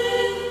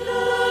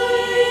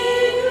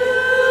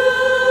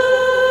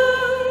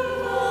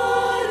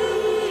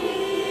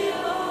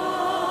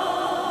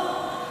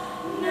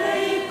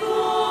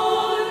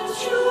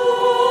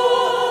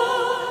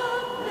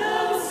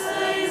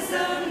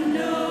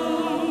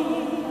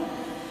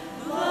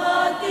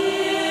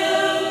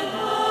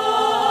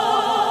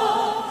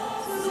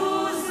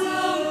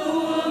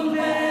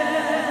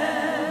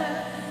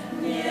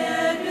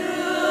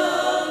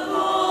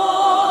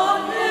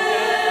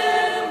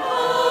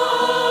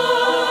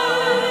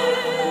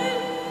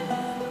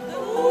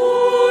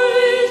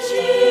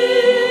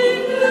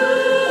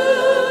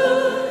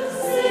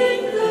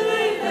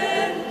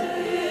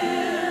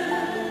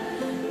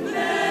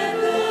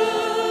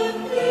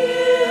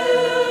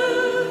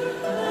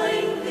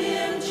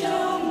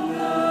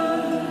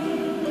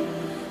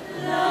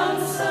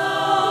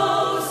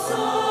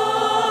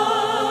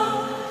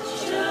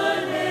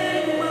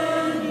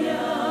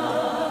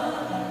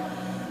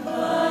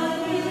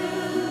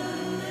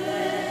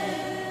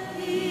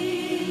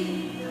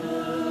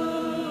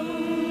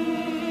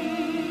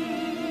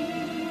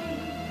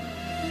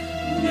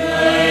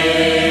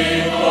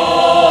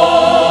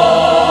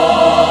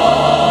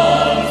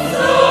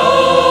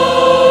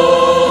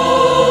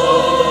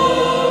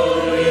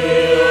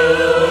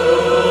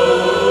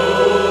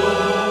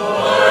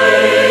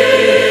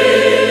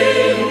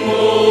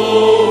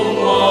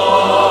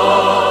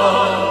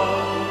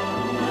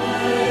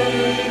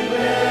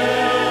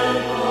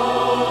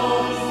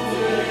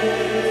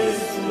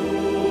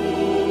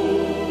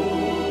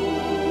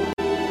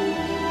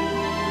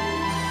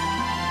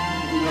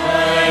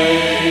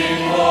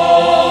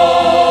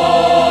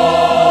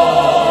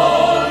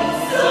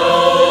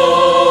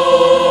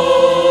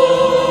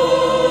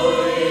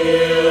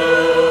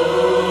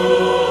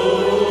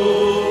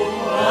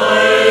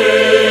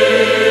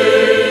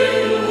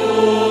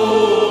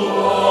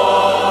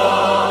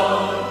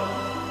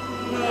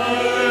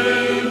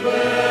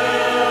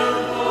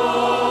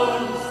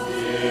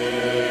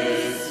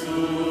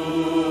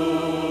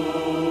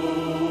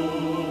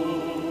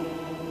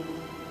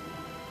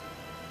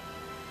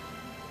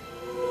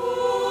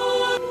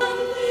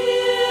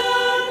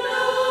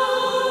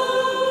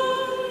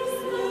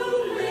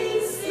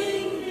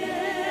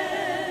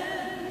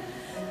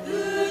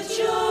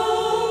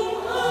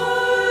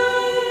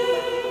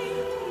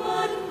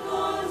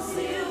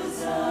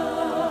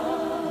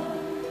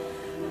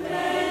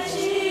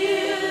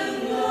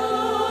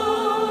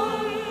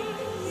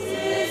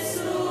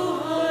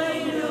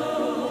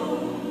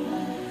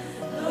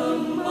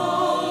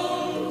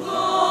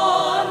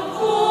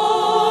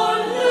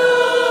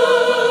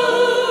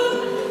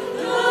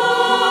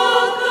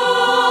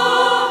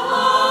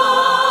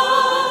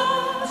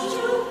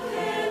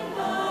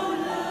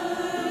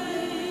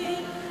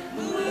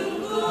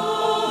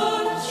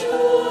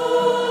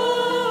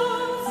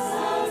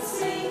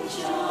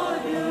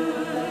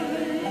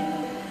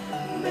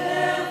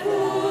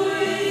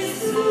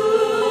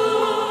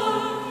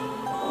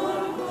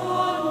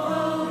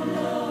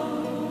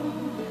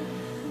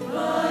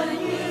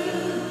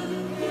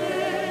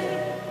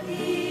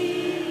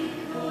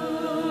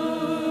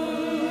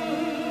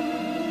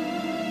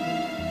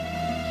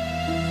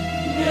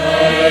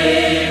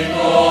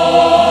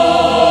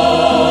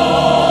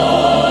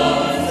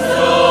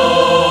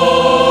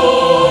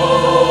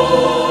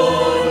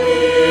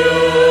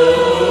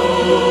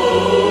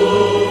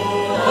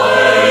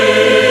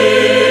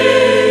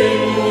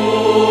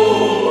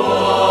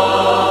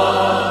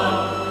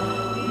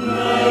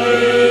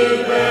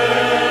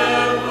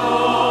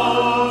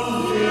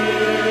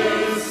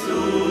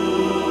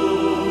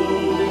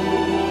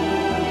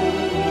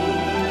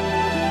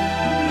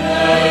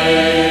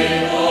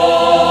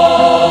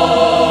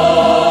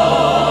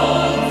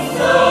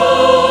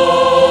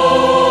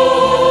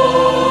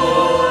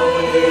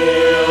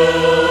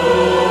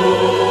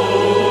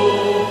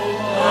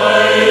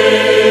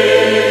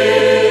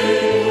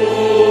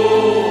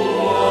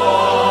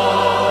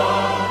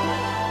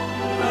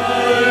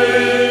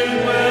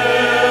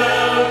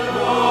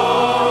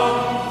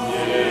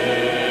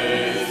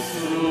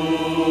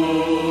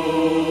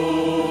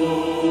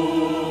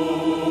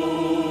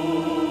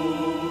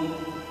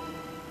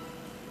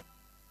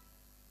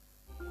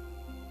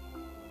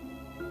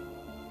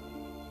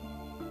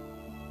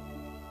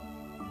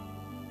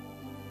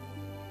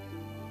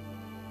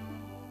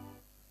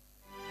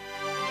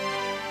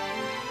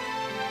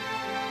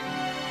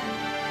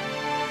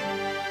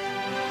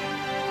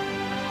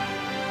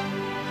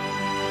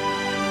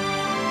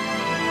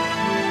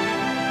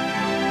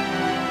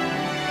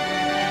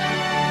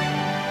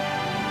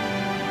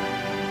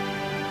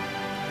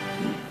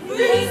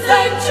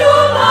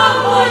Chúa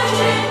mang ngôi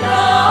trên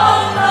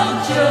cả tầng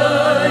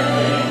trời,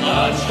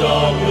 ban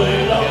cho người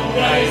lòng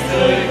ngày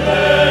rơi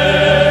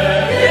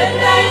thế. hiện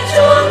nay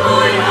Chúa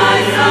ngôi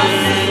hai giáng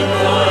sinh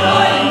của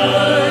loài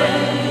người.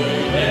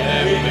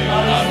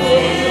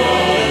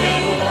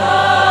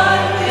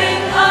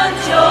 Bình an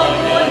cho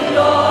muôn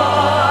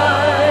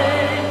loài.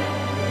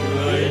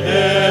 Người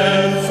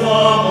đến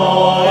xóa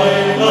mọi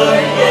bất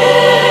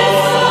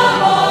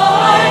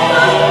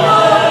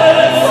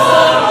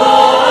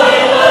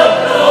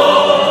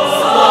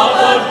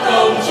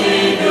Công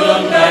chỉ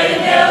đường ngày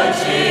nẻo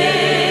chi.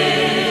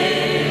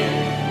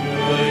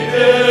 người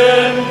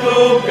đến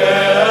cứu kẻ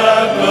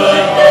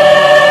người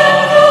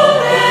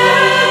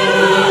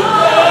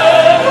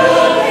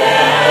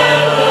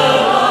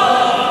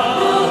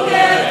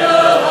Kẻ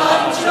cơ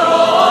hạn cho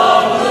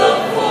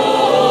hưởng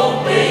phúc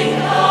bình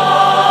an.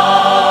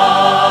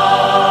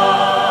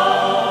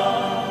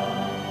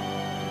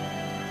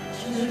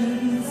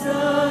 Trần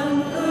gian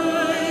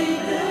ơi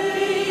đây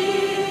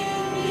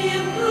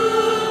niềm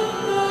ước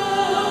mơ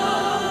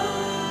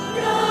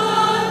đã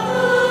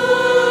tới.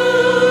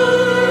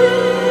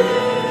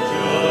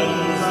 trần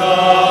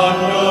gian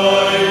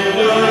nơi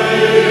đây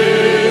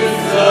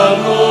giờ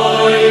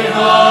ngôi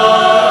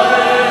hai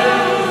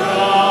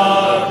ra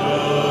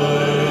đời.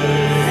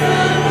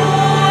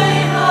 Ngôi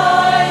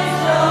hai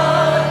ra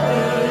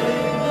đời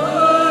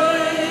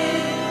mới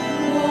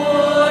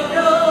mùa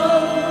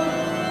đông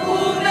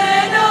cùng mẹ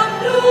năm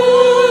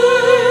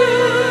núi.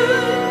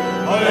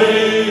 Hãy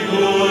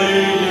lùi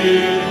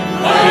nhìn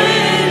Hãy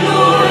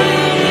lùi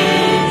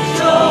nhìn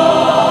cho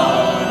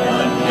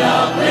bật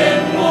nhạc lên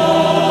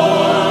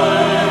ngôi.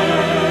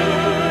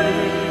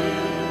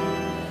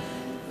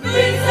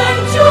 Vinh danh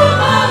Chúa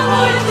mang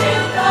ngôi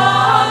trên cả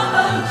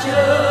tầng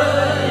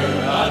trời.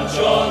 ban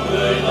cho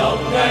người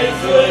lòng ngày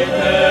rơi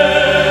thế.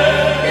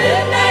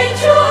 Đến nay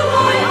Chúa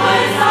ngôi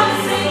hai giáng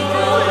sinh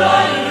cứu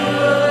loài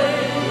người.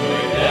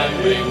 Đem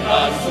bình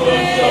an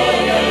xuống cho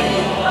nhân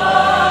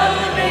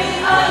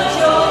Bình an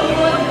cho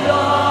muôn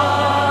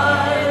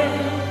loài.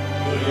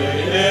 người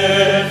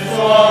đến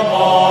xóa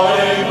mọi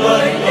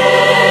bất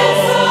Đến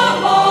xóa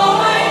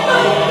mọi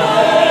bất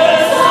công,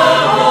 xóa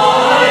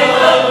mọi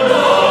bất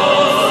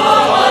công, xóa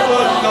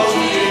bất công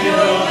chỉ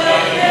đường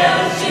ngày nẻo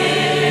chi.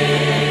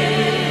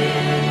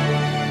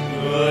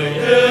 người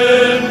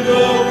đến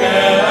cứu kẻ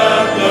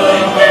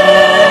người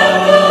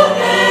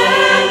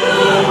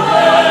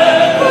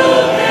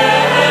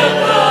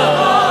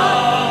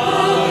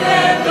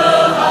Kẻ cơ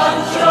hạn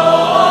cho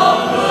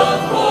hưởng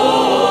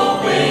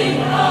phúc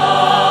bình an.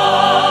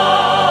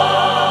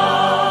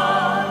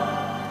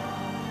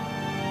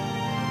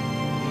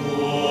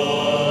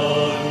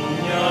 nguồn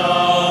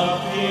nhạc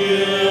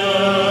thiên.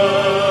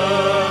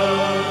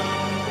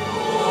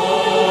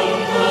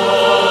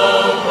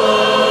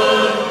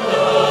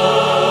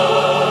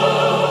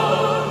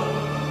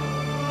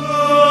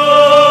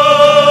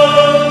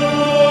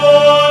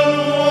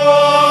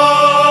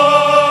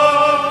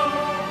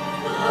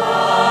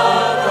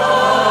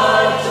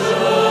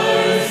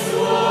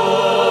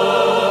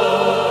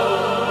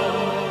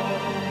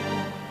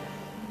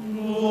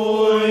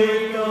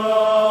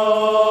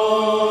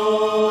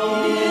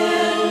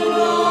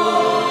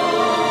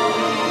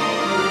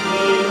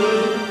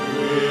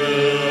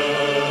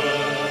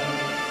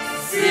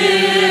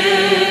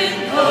 Xin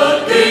thờ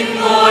kính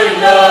ngôi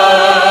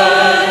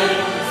lời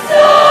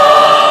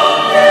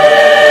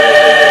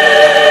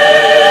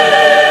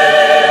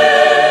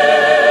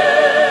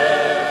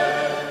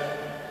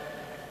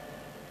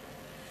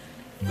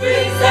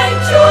vinh danh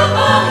Chúa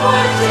mang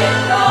ngôi trên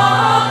cả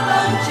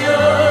tầng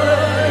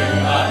trời.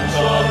 ban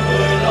cho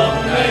người lòng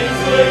ngày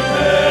rơi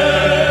thế.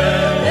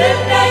 Đến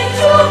nay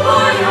Chúa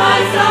ngôi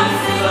hai giáng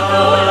sinh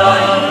cứu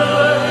loài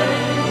người.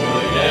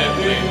 Người đem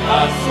bình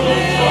an xuống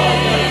cho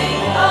nhân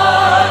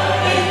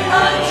Bình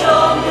an cho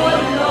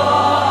muôn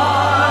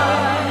loài.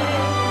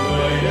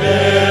 người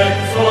đến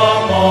xóa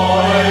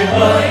mọi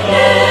bất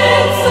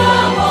Đến xóa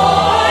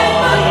mọi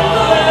bất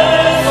công,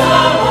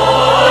 xóa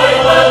mọi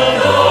bất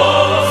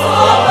công,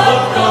 xóa bất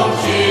công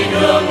chỉ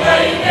đường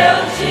ngày nẻo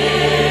chi.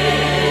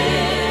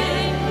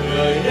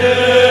 người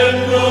đến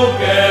cứu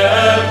kẻ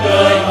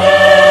người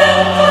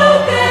Cứu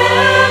kẻ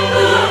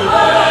cơ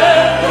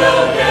hạn,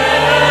 cứu kẻ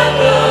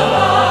cơ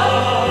hạn,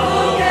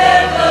 cứu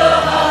kẻ cơ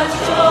hạn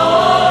cho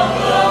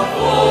hưởng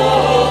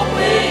phúc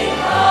bình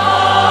an.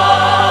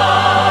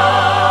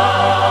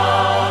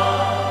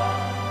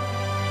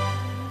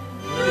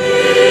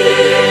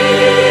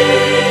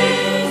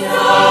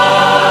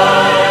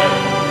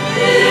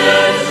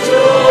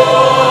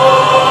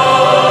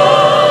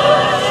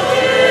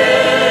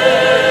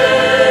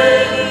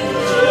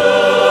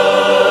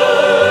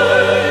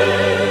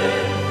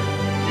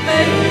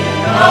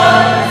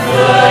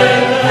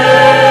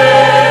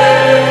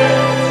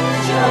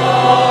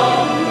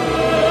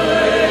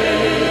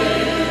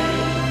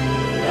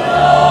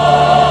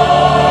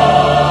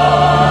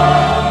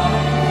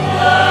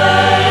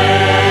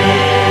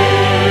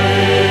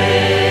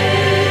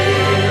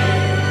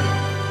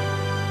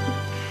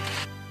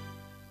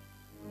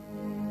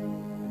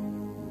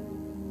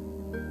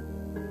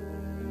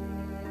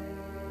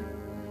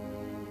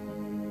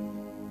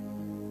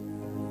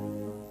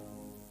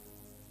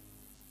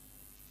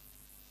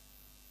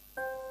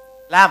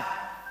 Lam,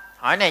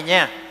 hỏi này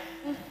nha.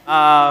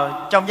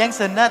 Trong Giáng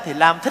sinh á thì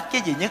Lam thích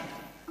cái gì nhất?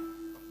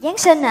 Giáng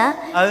sinh hả?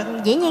 Ừ.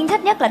 Dĩ nhiên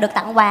thích nhất là được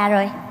tặng quà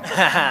rồi.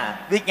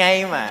 Biết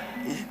ngay mà.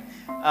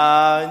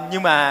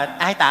 Nhưng mà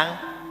ai tặng?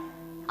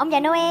 Ông già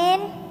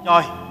Noel.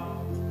 Rồi,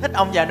 thích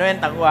ông già Noel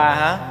tặng quà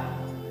hả?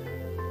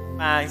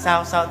 Mà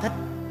sao thích?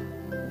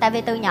 Tại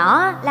vì từ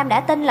nhỏ Lam đã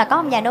tin là có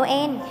ông già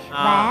Noel.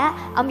 Và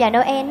ông già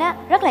Noel á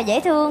rất là dễ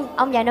thương.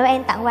 Ông già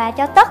Noel tặng quà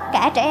cho tất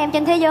cả trẻ em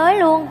trên thế giới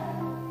luôn.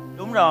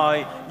 Đúng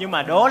rồi, nhưng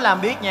mà đố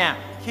Lam biết nha,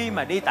 khi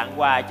mà đi tặng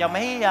quà cho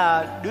mấy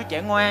đứa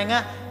trẻ ngoan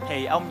á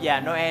thì ông già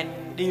Noel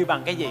đi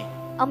bằng cái gì?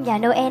 Ông già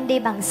Noel đi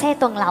bằng xe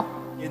tuần lộc.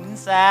 Chính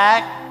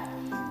xác.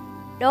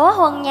 Đố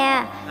Huân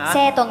nha. Hả?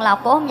 Xe tuần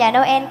lộc của ông già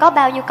Noel có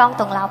bao nhiêu con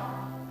tuần lộc?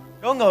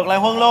 Đố ngược lại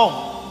Huân luôn.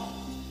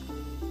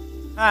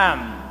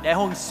 Để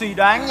Huân suy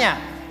đoán nha.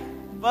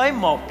 Với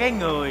một cái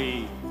người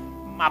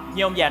mập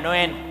như ông già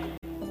Noel,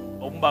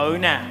 bụng bự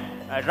nè,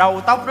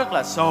 râu tóc rất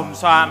là xồm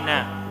xoàm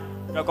nè,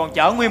 rồi còn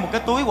chở nguyên một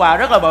cái túi quà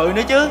rất là bự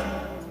nữa chứ,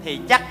 thì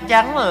chắc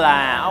chắn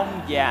là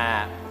ông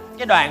già,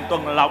 cái đoàn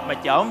tuần lộc mà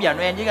chở ông già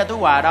Noel với cái túi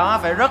quà đó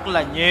phải rất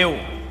là nhiều.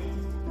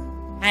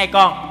 2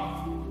 con.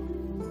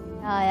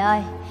 Trời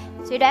ơi,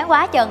 suy đoán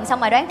quá chừng xong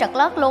rồi đoán trật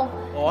lất luôn.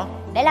 Ủa?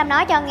 Để Lam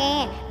nói cho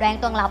nghe. Đoàn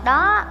tuần lộc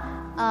đó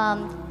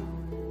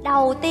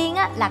đầu tiên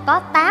á là có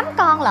 8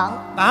 con lận.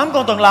 8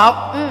 con tuần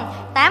lộc?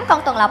 8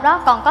 con tuần lộc đó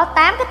còn có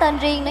 8 cái tên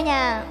riêng nữa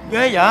nha.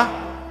 Ghê vậy?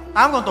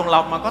 8 con tuần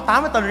lộc mà có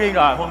 8 cái tên riêng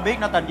rồi, Huân biết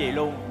nó tên gì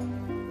luôn.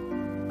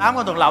 8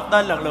 con tuần lộc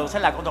tên lần lượt sẽ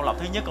là con tuần lộc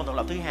thứ nhất, con tuần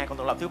lộc thứ hai, con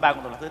tuần lộc thứ ba,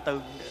 con tuần lộc thứ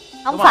tư.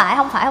 Không Đúng phải.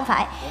 Không Họ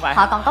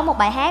phải. còn có một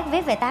bài hát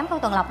viết về 8 con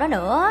tuần lộc đó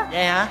nữa.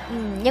 Vậy hả?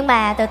 Nhưng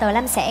mà từ từ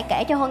Lam sẽ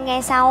kể cho Huân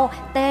nghe sau.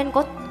 Tên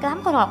của 8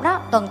 con tuần lộc đó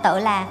tuần tự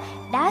là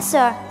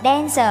Dasher,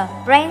 Dancer,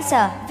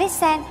 Prancer,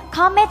 Vixen,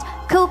 Comet,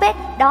 Cupid,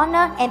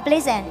 Donner and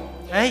Blitzen.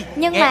 Ê,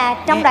 Nhưng mà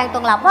trong đoàn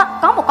tuần lộc á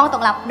có một con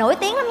tuần lộc nổi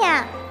tiếng lắm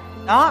nha.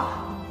 đó,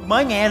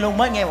 mới nghe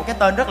một cái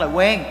tên rất là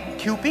quen,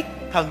 Cupid,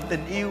 thần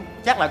tình yêu.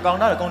 Chắc là con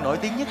đó là con nổi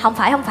tiếng nhất. Không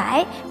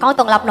phải. Con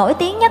tuần lộc nổi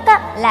tiếng nhất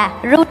á là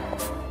Rudolph.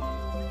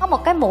 Có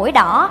một cái mũi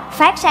đỏ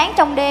phát sáng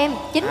trong đêm.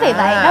 Chính vì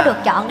vậy nó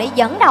được chọn để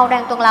dẫn đầu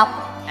đoàn tuần lộc.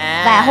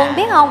 Và Huân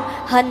biết không,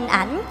 hình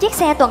ảnh chiếc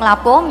xe tuần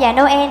lộc của ông già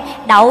Noel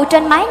đậu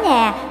trên mái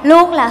nhà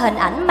luôn là hình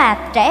ảnh mà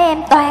trẻ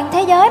em toàn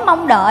thế giới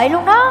mong đợi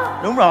luôn đó.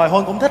 Đúng rồi,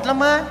 Huân cũng thích lắm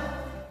á.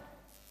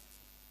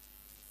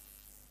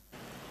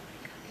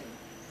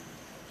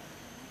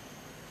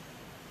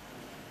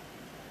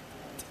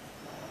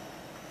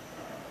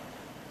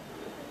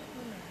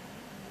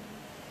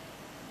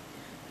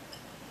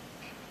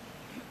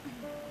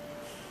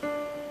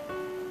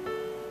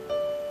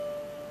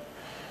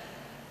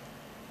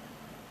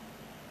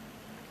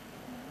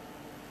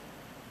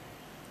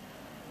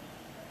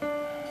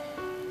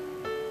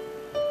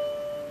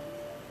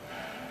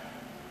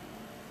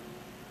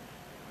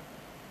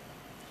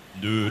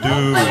 Do do.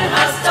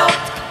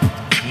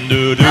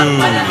 Do do.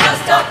 Do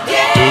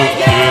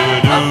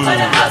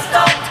do.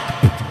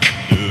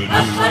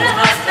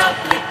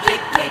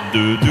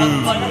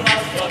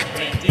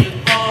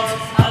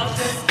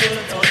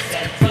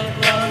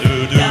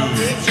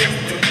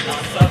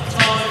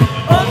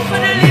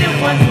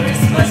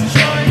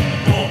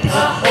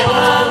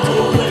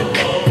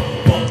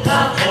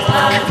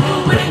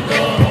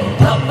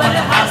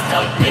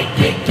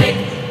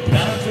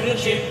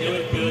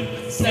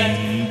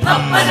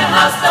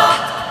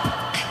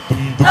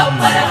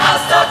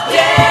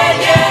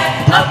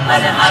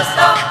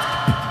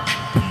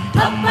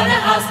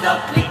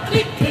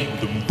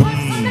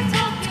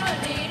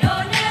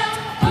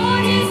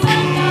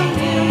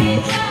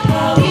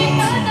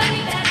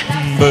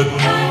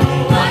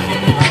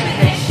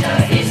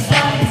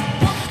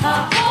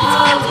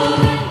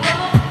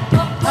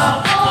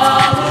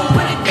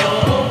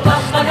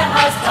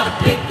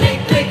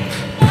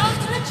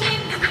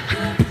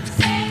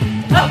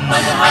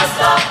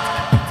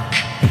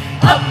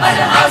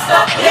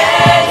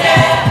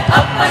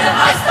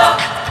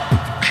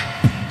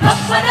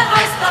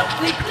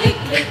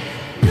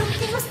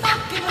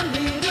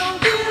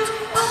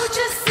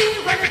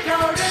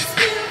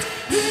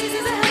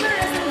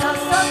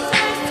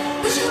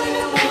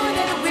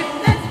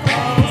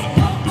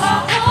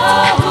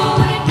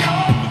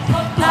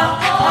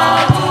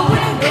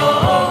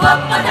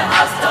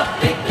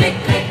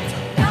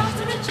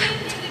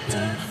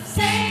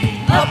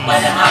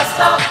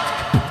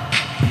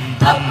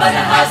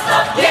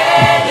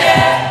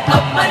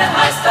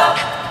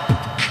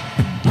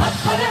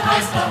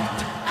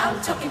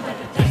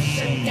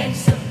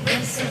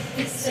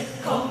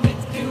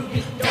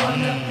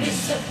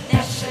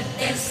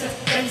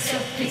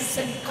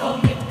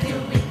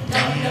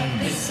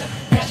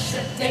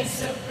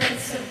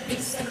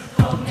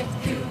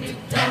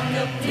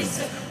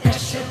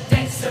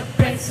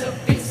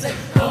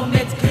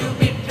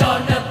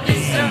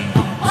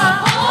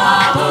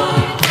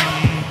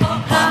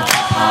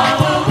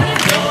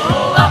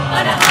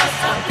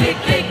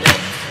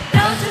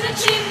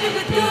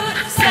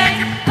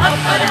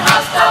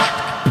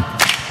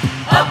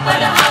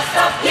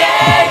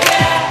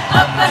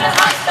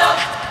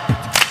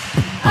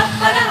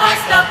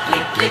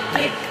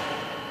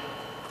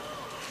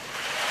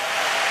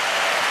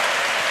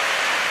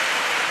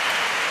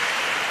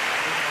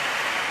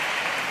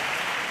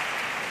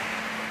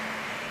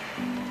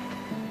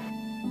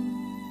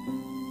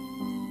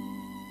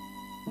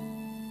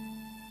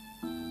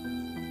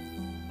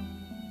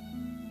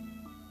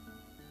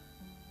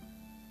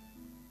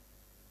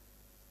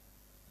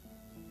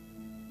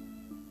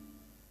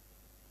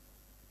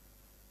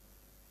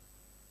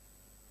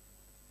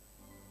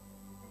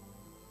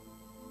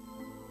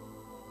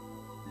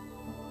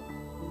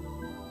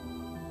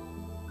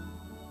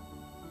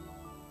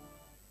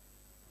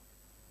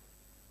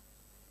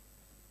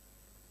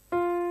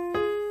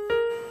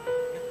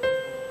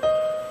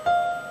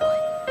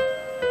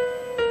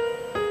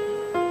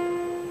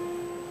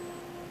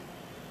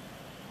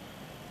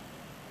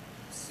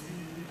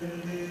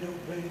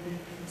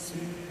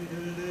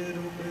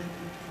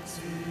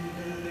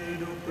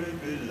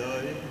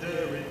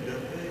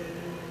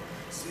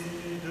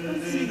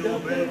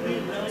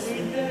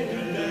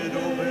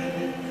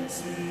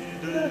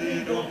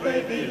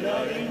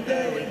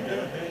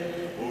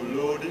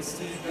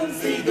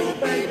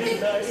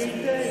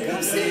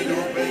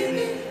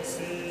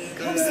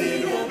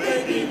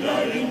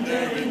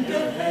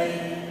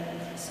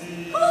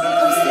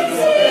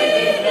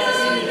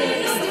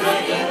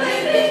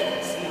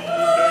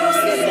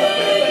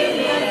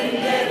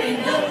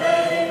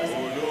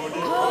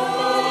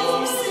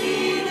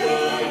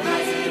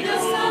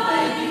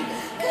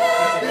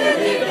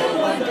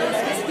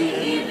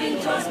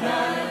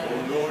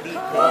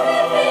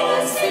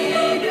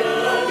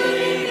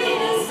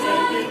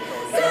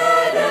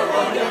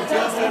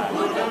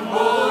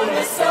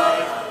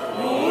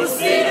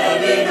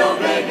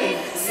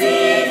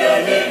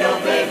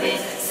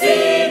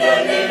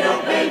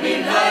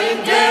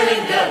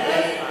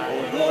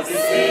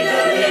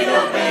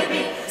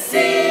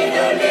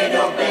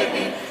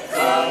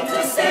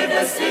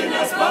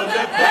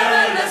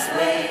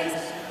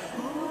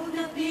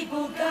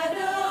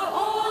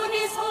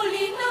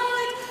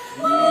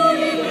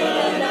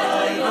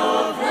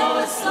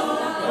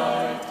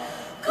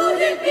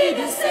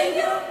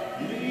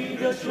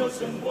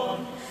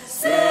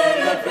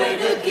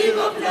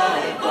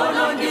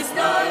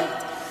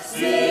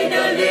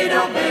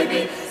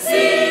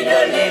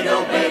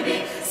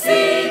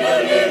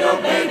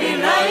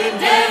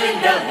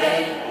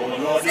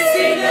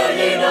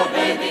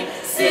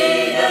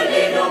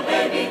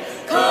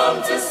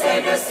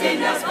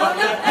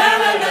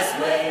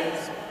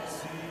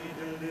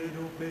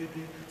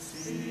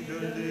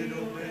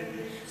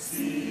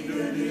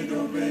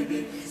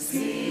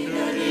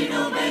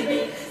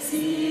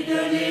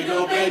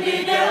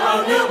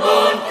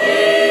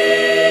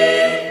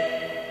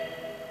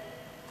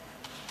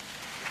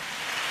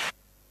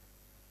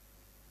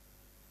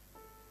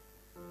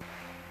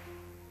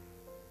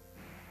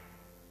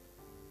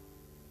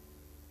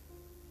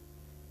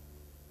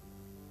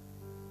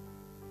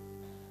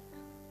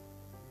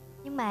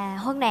 Nhưng mà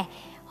Huân nè,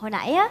 hồi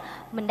nãy á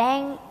mình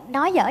đang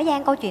nói dở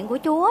dang câu chuyện của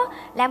Chúa,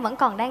 Lam vẫn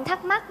còn đang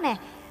thắc mắc nè.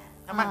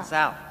 Thắc mắc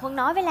sao? Huân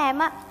nói với Lam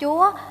á,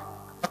 Chúa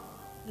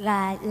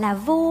là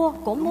vua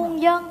của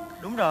muôn dân.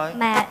 Đúng rồi.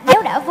 Mà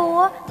nếu đã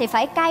vua thì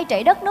phải cai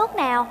trị đất nước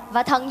nào,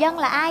 và thần dân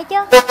là ai chứ?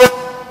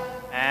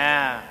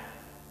 À,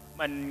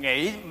 mình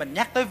nghĩ mình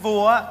nhắc tới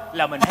vua á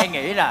là mình hay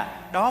nghĩ là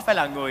đó phải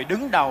là người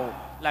đứng đầu,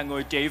 là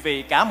người trị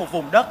vì cả một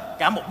vùng đất,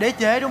 cả một đế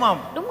chế, đúng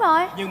không? Đúng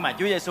rồi. Nhưng mà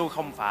Chúa Giêsu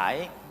không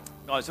phải.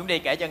 Ngồi xuống đây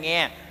kể cho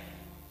nghe.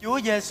 Chúa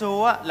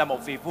Giêsu á là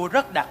một vị vua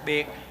rất đặc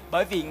biệt,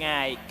 bởi vì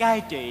Ngài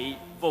cai trị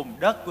vùng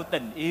đất của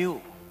tình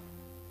yêu.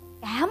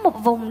 Cả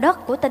một vùng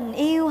đất của tình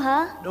yêu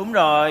hả? Đúng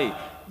rồi.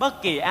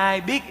 Bất kỳ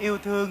ai biết yêu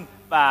thương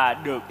và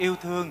được yêu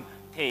thương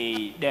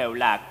thì đều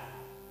là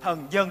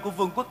thần dân của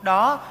vương quốc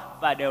đó,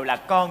 và đều là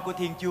con của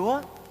Thiên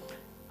Chúa.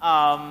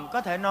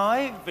 Có thể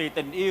nói vì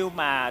tình yêu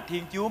mà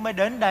Thiên Chúa mới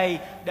đến đây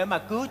để mà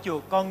cứu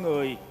chuộc con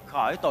người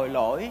khỏi tội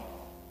lỗi.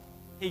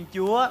 Thiên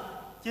Chúa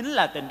chính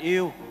là tình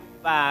yêu,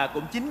 và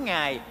cũng chính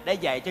Ngài đã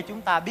dạy cho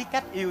chúng ta biết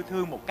cách yêu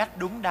thương một cách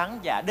đúng đắn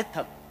và đích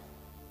thực.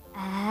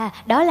 À,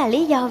 đó là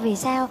lý do vì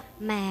sao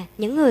mà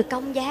những người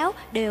Công giáo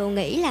đều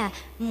nghĩ là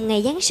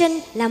ngày Giáng sinh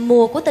là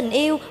mùa của tình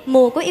yêu,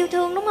 mùa của yêu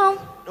thương, đúng không?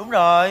 Đúng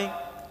rồi.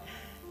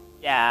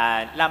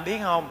 Và Lam biết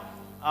không,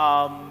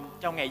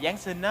 trong ngày Giáng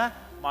sinh á,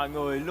 mọi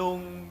người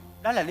luôn,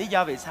 đó là lý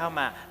do vì sao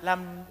mà Lam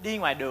đi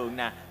ngoài đường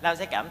nè, Lam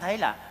sẽ cảm thấy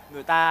là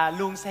người ta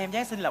luôn xem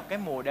Giáng sinh là một cái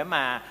mùa để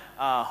mà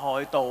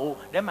hội tụ,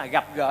 để mà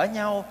gặp gỡ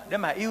nhau, để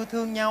mà yêu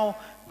thương nhau.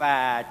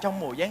 Và trong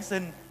mùa Giáng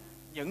sinh,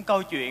 những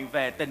câu chuyện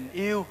về tình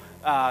yêu,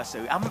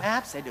 sự ấm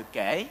áp sẽ được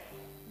kể.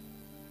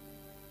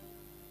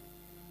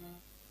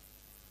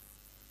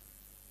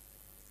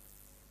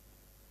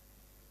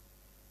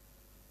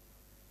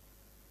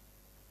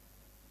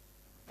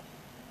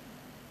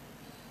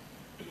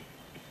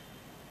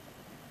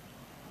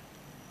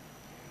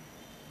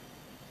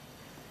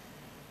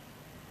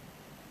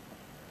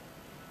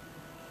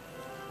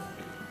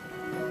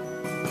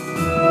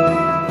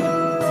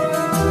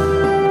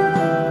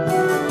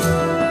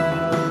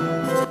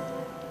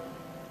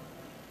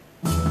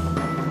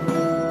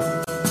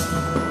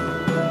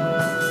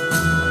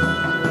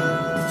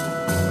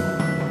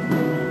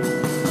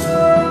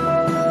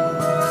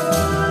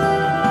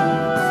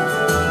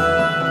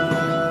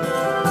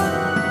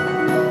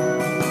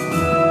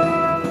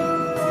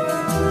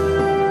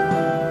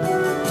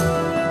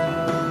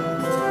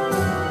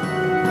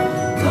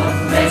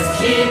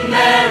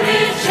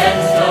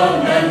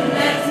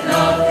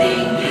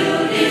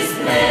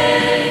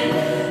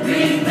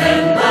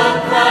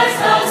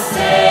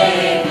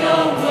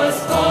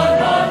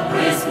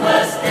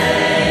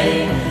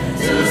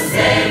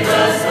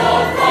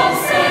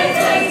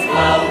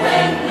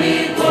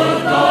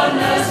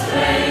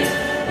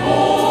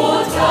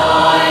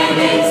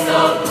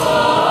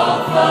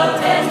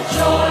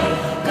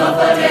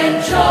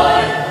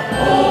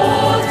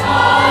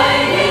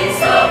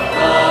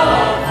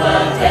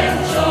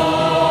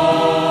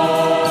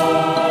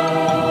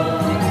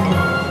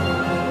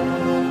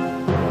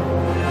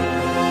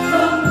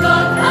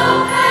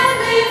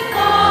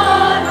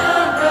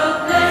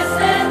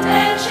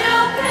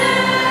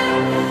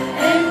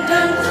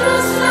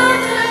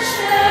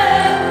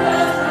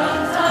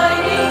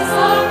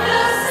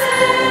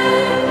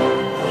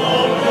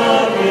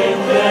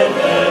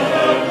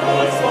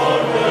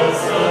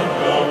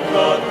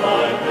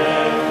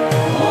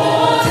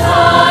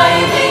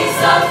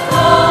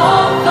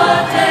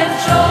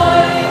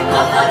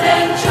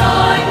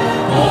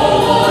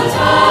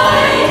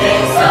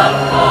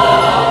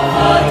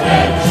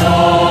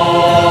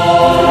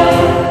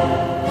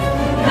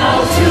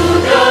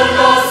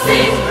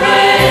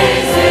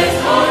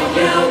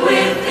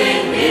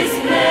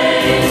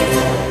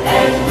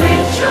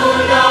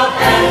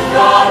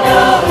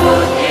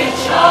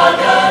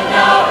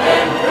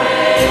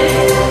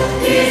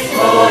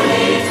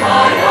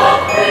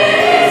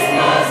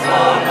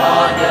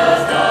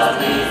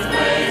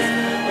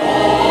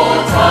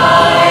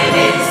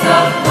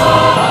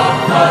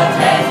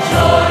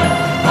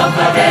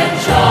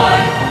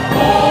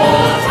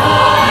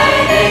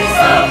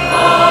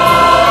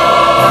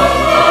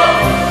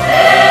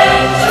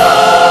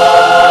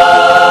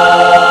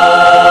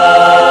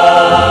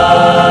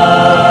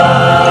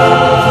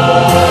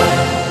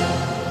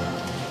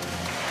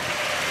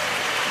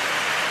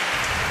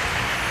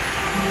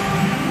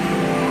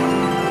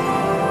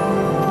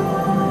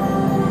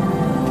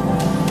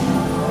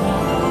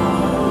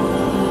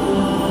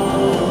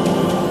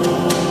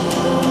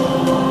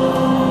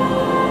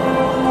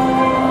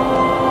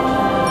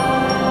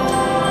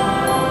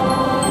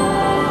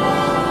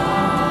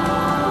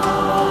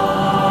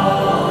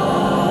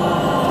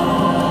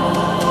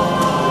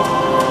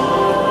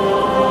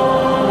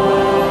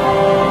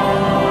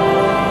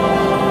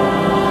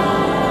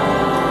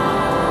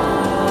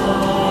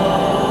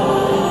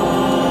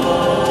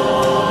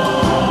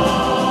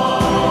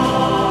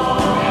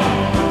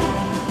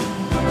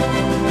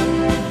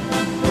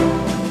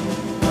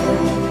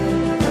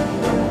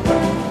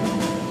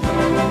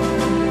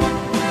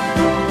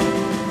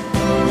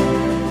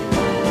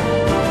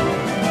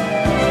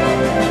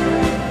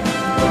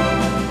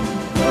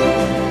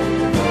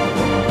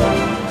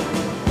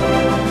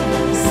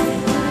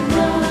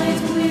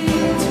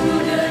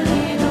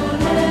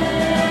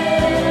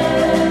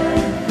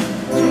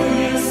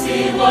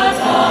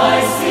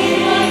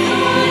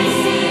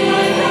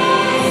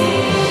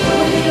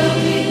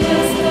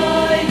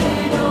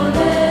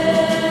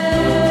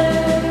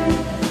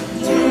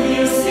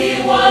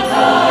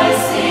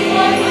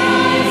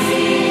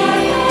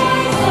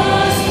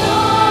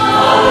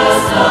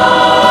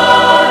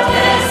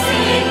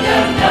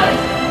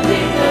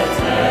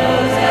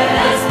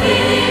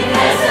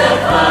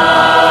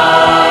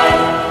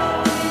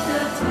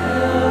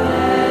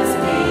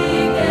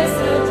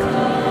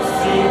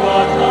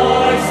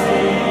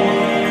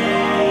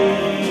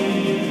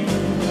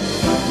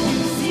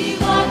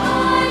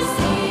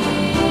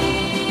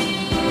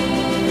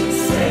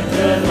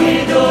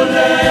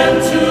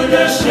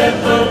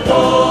 shepherd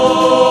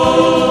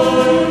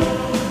boy.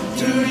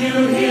 Do you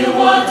hear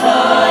what I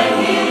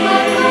hear?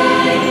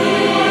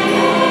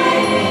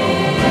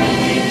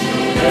 Into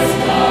the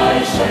sky,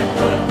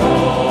 shepherd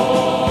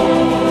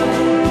boy.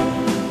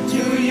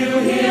 Do you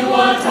hear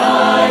what I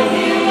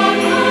hear?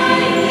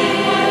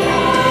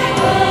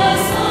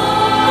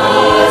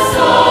 A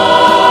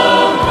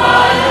song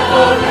high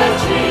above the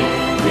tree,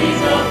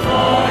 with a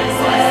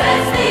voice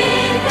as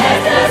deep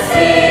as the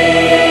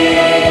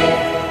sea,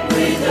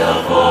 with a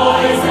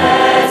voice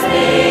as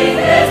deep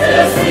as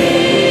the sea.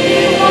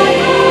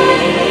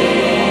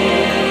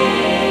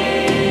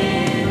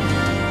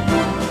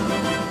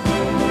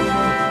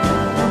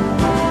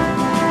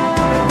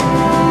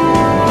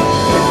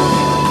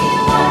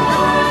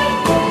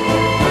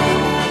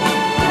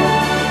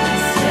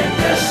 Send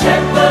the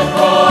shepherd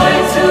boy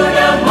to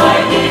the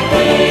mighty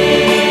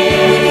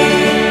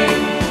king.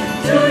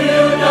 Do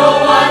you know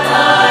what I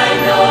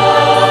know?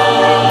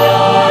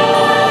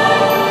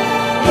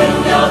 In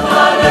your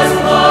father's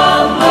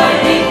home,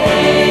 mighty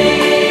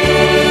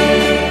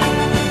king.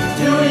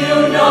 Do you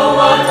know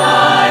what I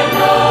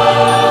know?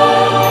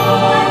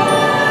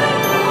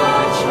 A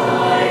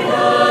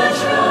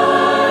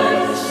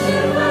child,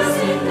 shivers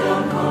in the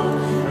cold.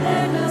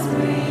 Let us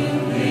bring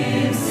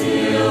him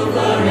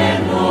silver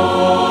and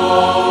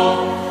gold.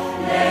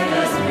 Let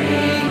us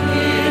bring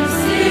him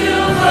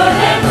silver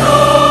and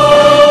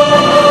gold.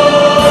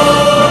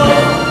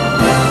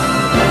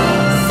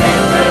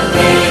 Send the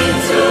king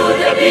to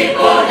the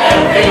people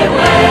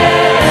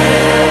everywhere.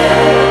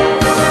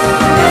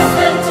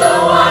 Listen to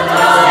what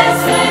I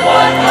say,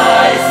 what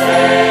I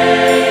say.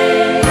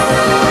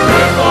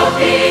 Pray for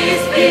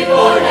peace,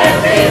 people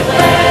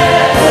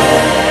everywhere.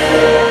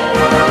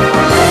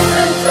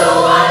 Listen to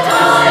what I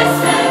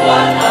say,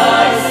 what I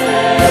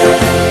say.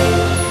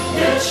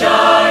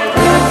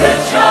 The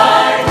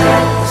child,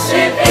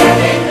 sleeping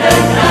in the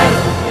night,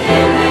 he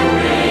will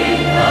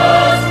bring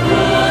us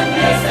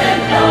goodness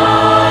and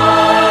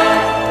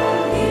light.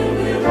 He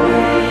will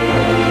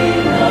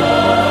bring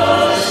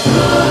us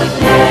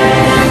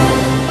goodness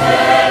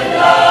and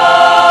light.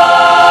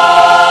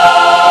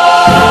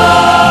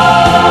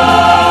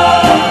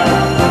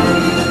 Do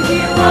you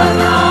hear what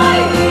I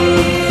hear?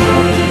 Do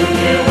you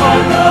hear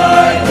what I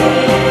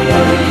hear? Do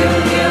you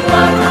hear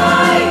what I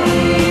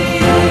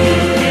hear? Do you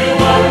hear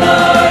what I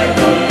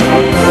hear?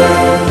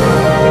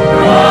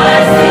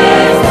 Christ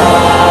is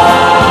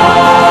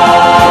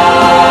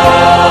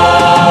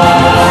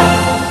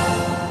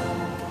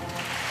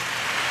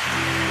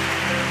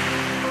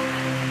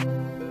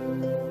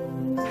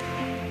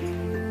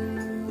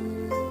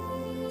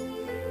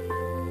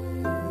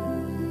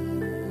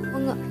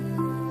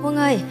Huân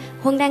ơi,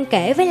 Huân đang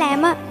kể với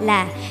Lam á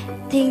là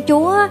Thiên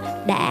Chúa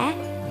đã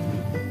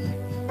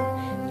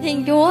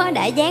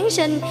giáng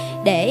sinh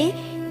để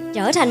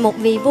trở thành một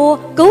vị vua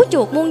cứu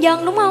chuộc muôn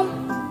dân, đúng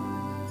không?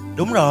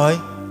 Đúng rồi.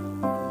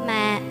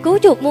 Mà cứu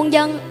chuộc muôn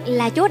dân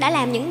là Chúa đã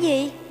làm những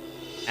gì?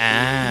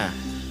 À,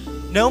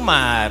 nếu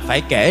mà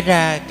phải kể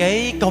ra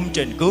cái công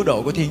trình cứu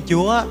độ của Thiên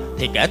Chúa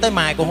thì kể tới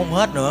mai cũng không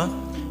hết nữa.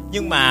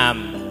 Nhưng mà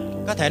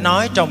có thể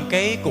nói trong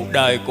cái cuộc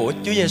đời của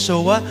Chúa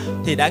Giêsu á,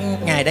 thì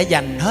Ngài đã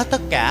dành hết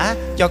tất cả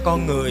cho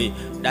con người,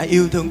 đã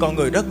yêu thương con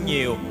người rất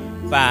nhiều.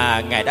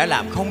 Và Ngài đã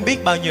làm không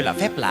biết bao nhiêu là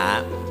phép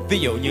lạ. Ví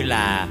dụ như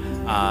là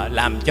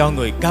làm cho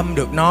người câm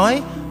được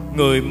nói,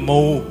 người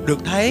mù được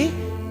thấy,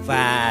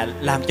 và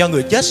làm cho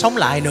người chết sống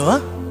lại nữa.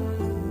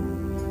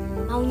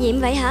 Mầu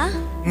nhiệm vậy hả?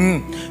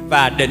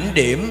 Và đỉnh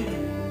điểm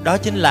đó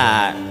chính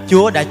là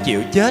Chúa đã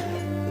chịu chết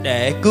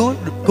để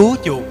cứu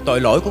chuộc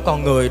tội lỗi của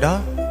con người đó.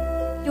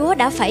 Chúa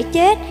đã phải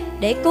chết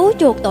để cứu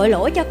chuộc tội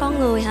lỗi cho con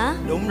người hả?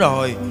 Đúng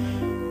rồi.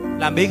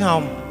 Làm biết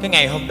không, cái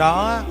ngày hôm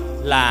đó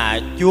là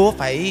Chúa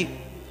phải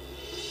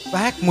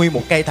vác nguyên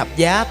một cây thập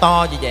giá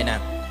to như vậy nè,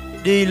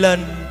 đi lên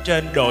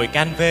trên đồi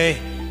Can-vê.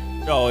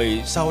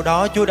 Rồi sau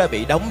đó Chúa đã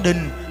bị đóng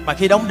đinh. Mà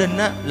khi đóng đinh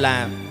á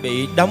là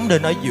bị đóng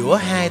đinh ở giữa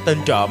hai tên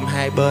trộm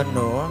hai bên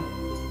nữa.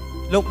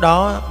 Lúc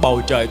đó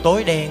bầu trời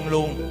tối đen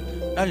luôn.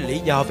 Đó là lý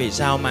do vì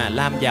sao mà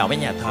Lam vào mấy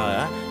nhà thờ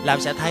á,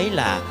 Lam sẽ thấy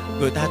là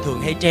người ta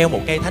thường hay treo một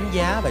cây thánh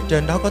giá và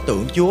trên đó có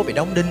tượng Chúa bị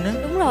đóng đinh á.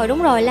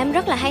 Đúng rồi, Lam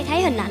rất là hay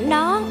thấy hình ảnh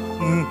đó.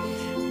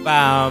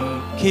 Và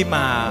khi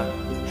mà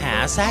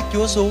hạ xác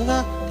Chúa xuống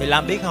á, thì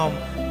Lam biết không,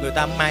 người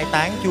ta mai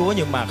táng Chúa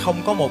nhưng mà không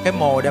có một cái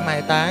mồ để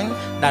mai táng,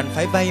 đành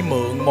phải vay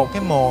mượn một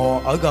cái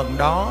mồ ở gần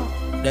đó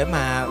để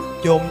mà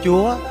chôn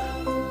Chúa.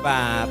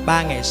 Và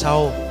 3 ngày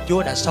sau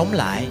Chúa đã sống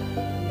lại.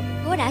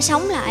 Chúa đã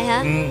sống lại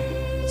hả?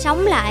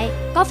 Sống lại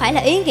có phải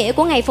là ý nghĩa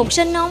của ngày phục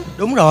sinh không?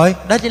 Đúng rồi,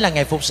 đó chính là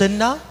ngày phục sinh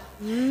đó.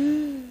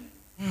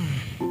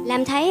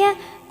 Lam thấy á,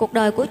 cuộc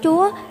đời của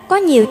Chúa có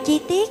nhiều chi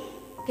tiết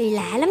kỳ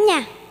lạ lắm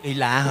nha. Kỳ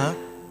lạ hả?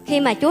 Khi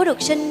mà Chúa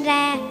được sinh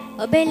ra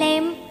ở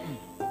Bê-lem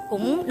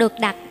cũng được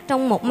đặt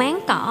trong một máng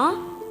cỏ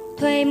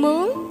thuê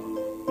mướn.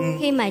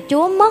 Khi mà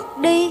Chúa mất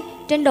đi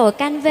trên đồi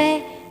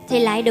Can-vê thì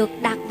lại được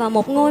đặt vào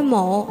một ngôi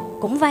mộ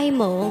cũng vay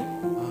mượn.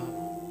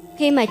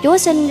 Khi mà Chúa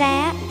sinh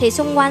ra thì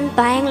xung quanh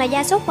toàn là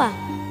gia súc à.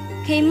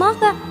 Khi mất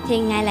thì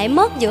Ngài lại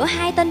mất giữa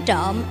hai tên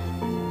trộm.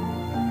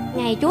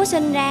 ngày Chúa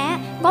sinh ra á,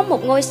 có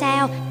một ngôi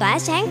sao tỏa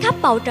sáng khắp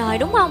bầu trời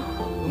đúng không?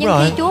 Nhưng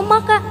rồi. khi Chúa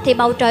mất á, thì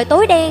bầu trời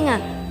tối đen à.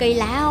 Kỳ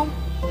lạ không?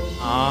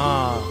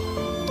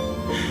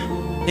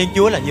 Thiên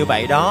Chúa là như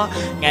vậy đó.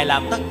 Ngài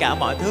làm tất cả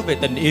mọi thứ về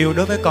tình yêu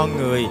đối với con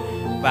người.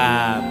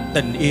 Và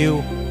tình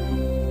yêu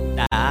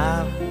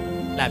đã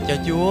làm cho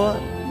Chúa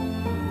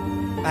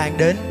ban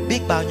đến biết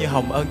bao nhiêu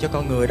hồng ân cho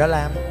con người đó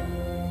Lam.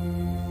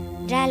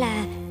 Ra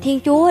là Thiên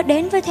Chúa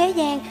đến với thế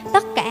gian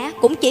tất cả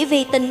cũng chỉ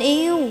vì tình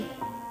yêu.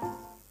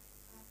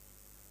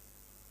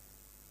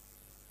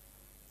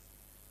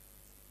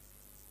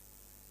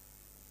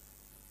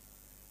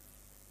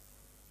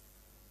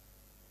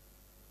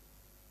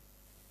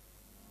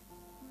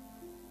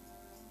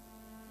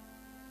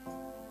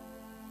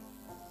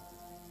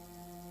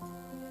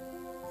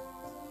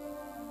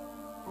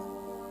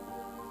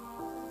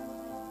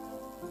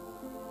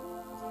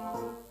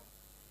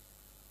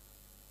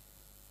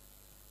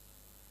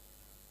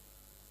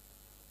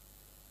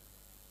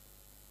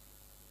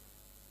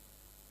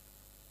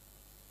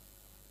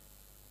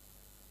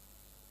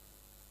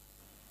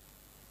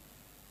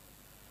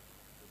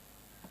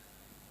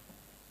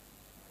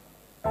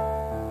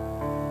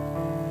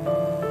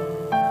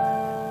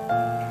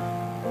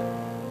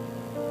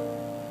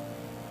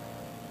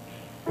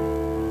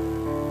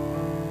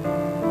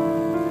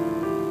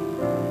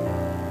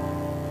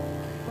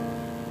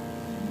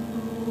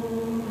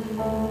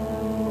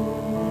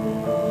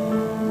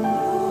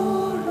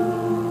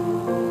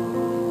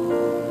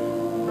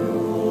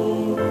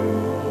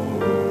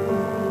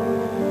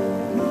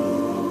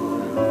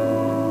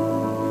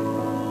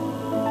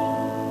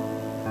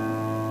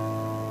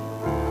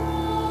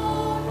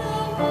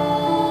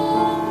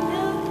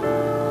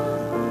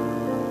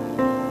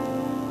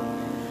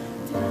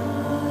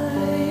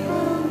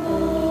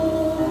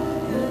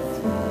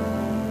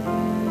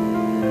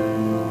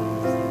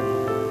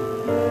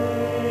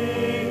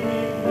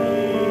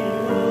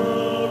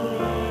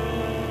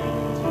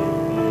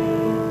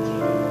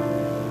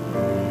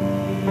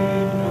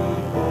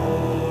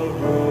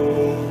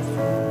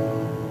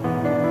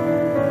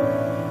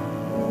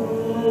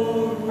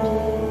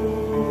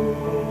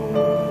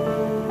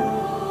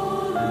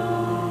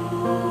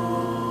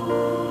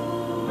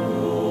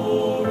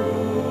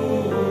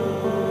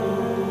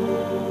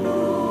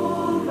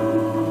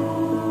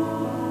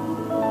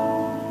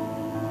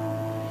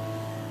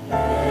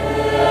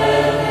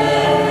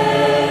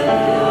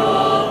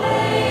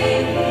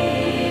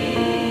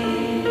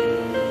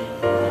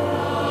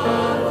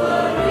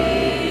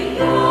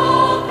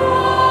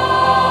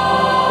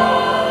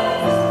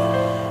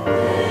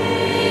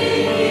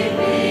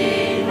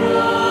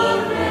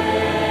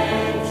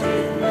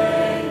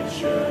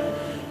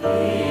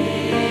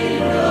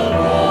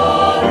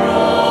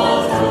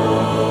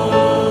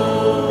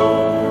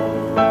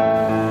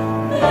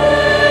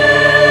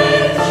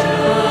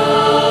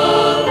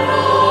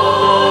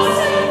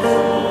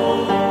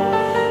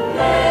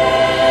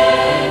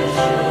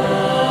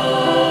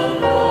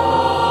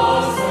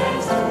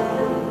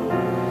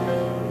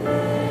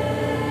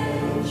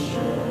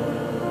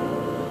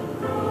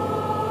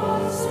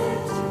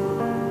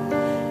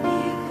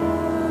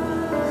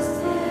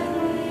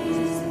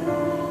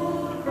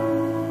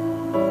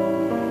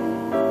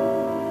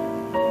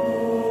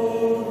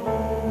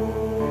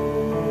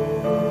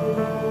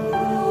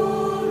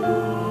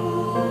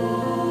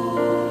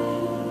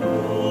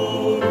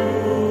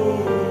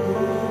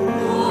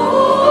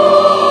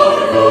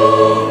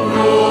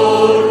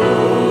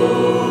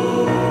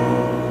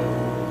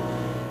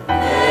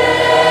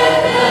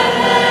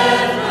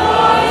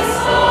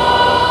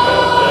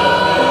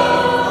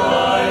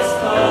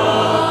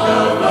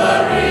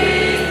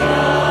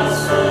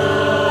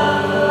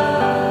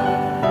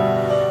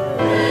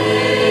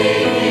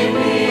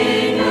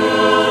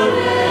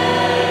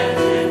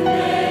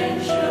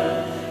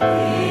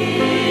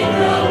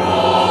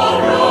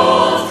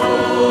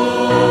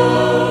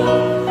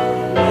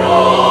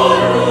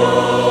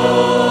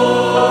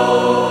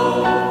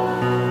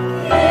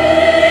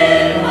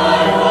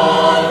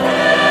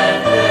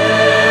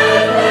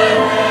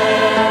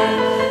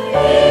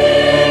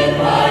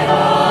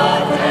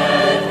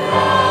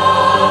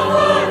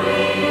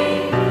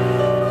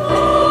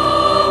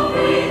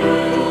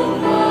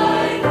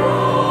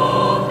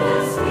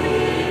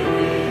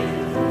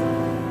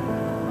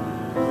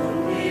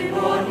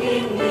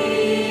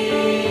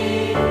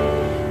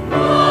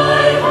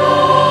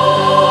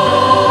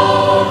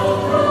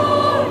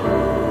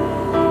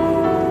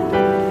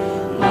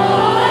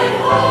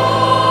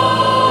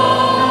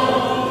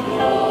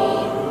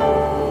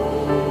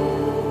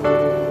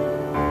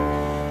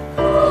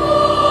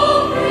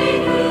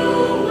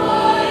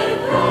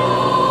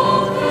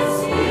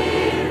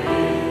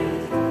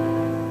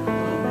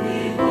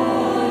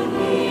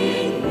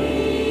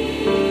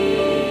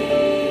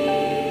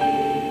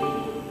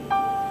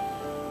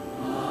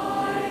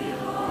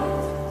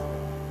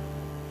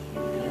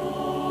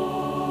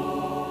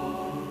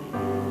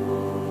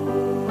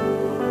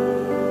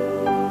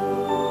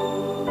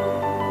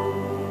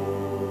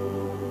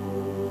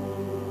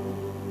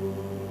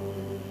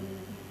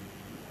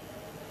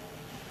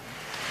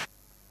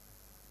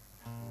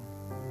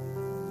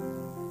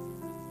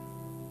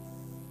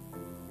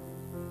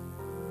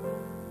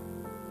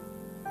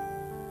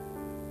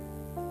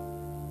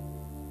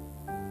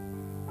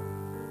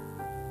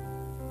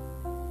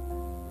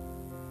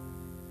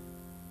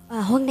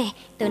 Huân nè,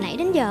 từ nãy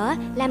đến giờ á,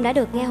 Lam đã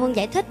được nghe Huân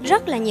giải thích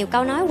rất là nhiều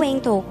câu nói quen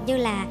thuộc như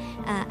là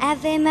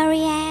Ave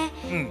Maria,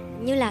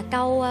 như là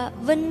câu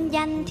vinh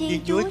danh Thiên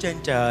Chúa trên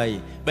trời,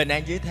 bình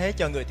an dưới thế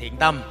cho người thiện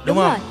tâm, đúng Đúng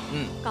không? rồi.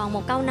 Còn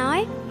một câu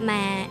nói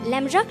mà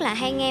Lam rất là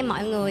hay nghe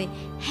mọi người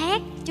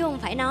hát chứ không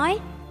phải nói.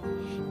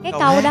 Cái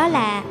câu hát đó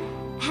là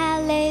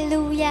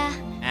Hallelujah.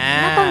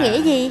 À, Nó có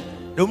nghĩa gì?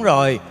 đúng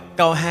rồi,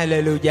 câu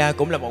Hallelujah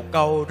cũng là một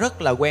câu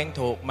rất là quen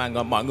thuộc mà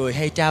mọi người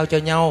hay trao cho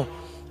nhau.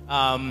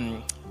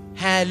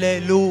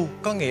 Hallelu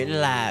có nghĩa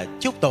là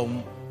chúc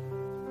tụng,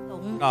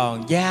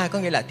 còn Gia có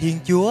nghĩa là Thiên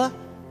Chúa.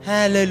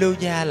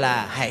 Hallelujah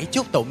là hãy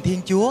chúc tụng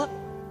Thiên Chúa.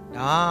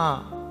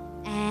 Đó.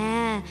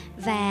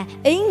 Và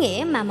ý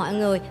nghĩa mà mọi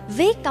người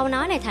viết câu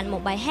nói này thành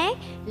một bài hát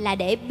là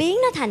để biến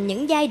nó thành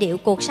những giai điệu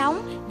cuộc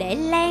sống, để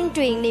lan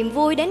truyền niềm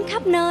vui đến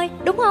khắp nơi,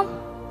 đúng không?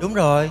 Đúng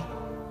rồi.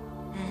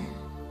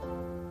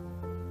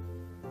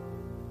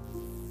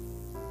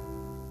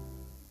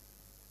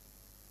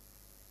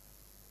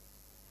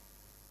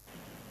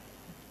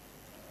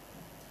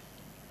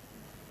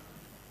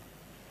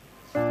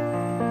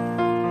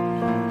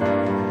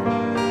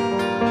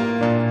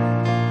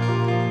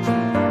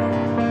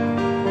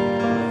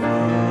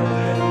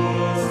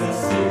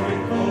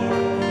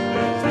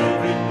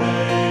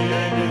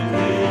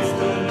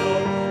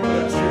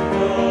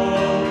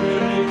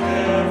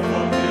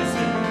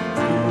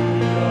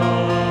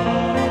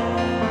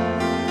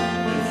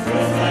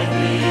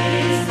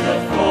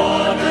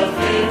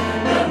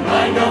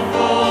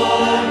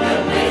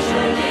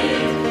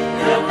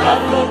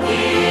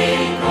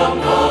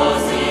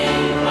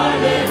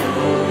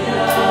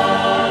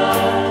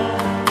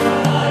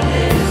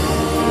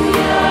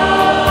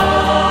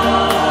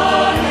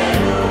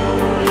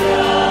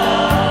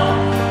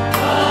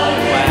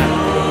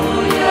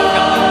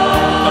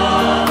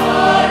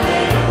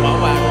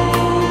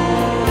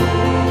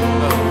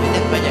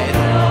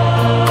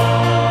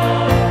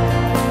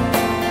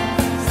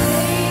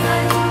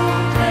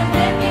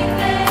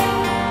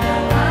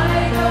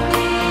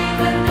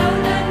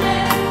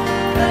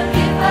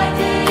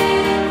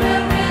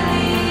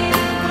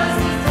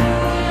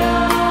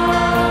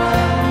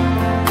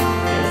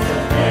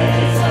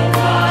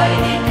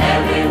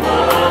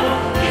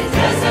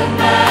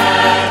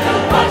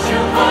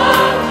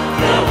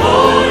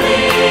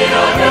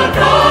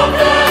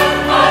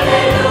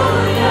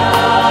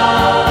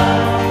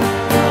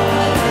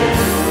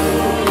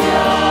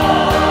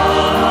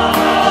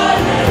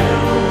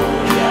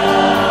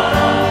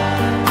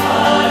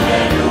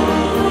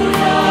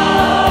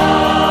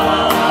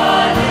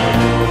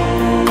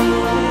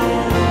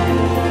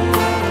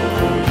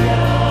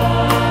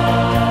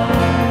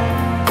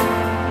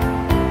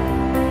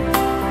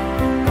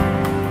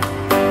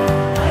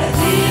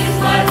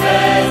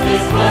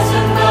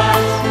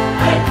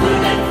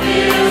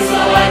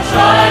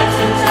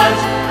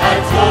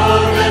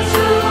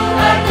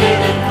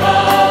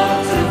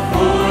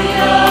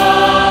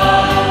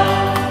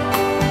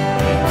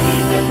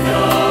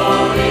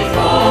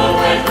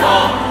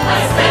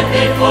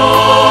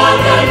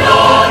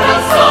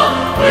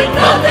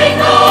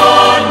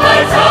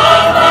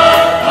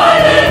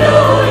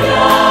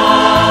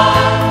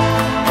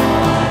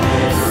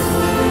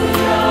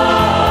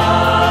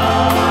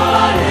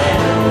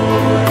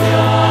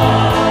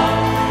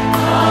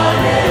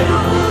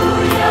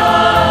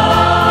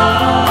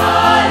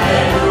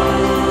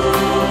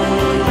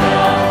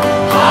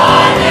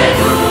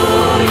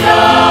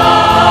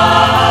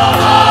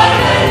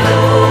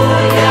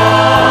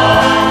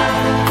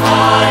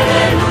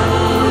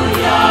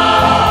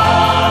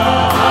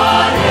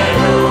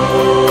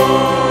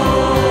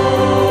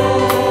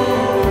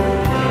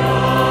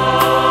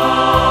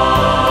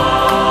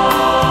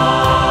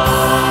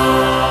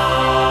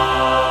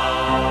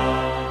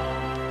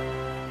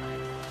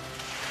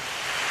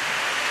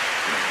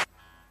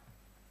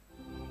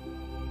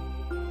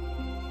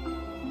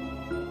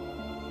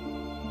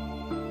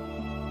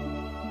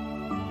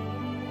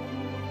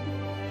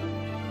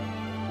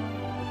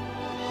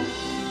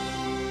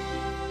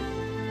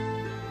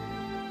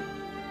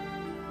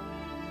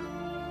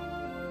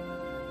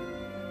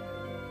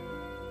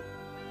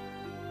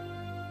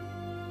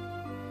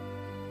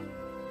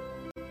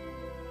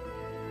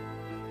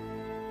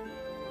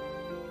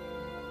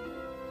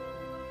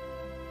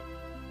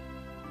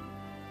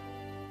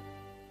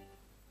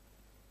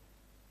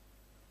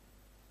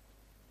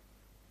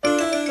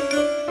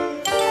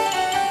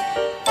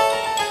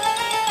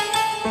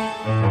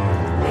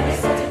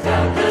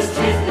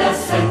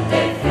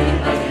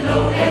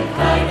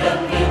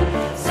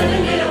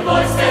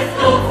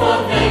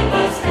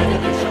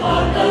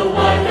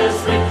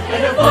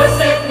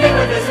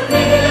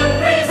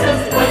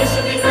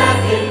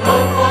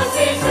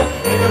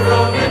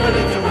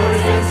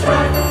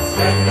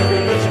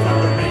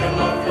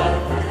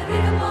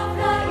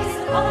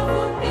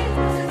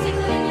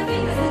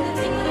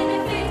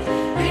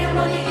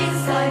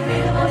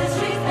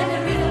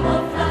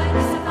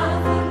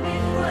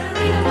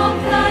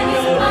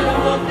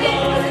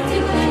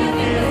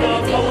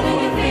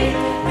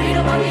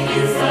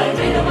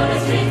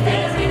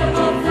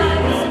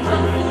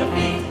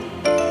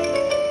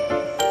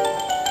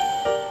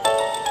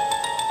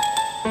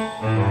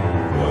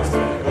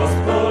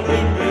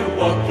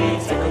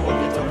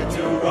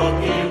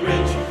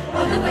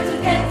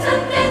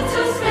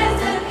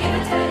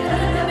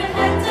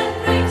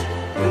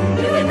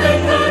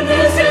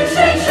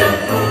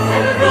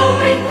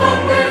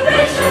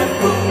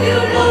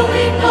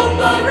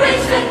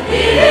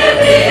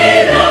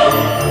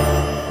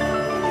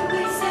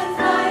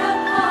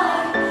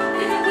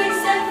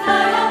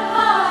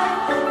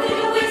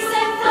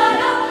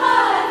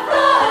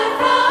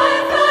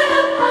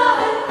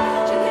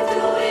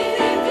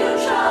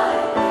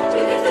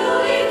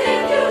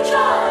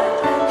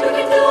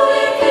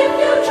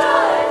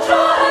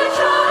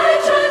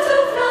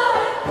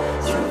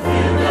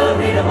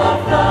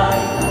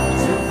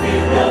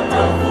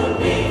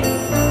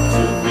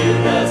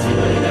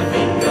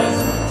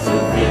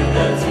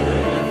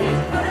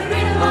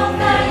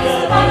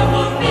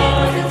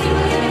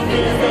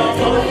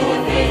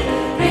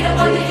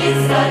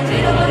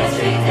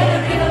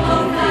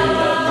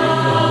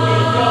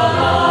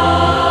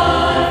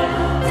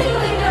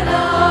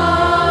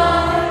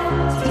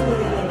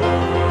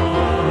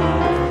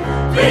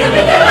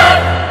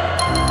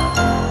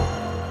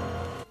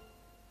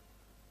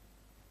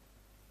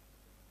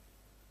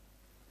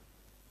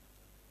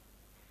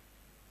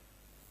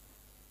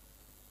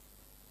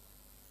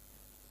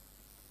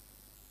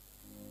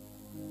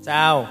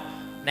 Sao?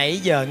 Nãy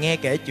giờ nghe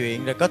kể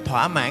chuyện rồi có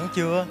thỏa mãn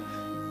chưa?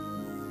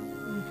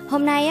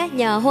 Hôm nay á,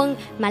 nhờ Huân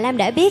mà Lam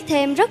đã biết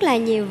thêm rất là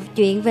nhiều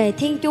chuyện về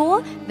Thiên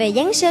Chúa, về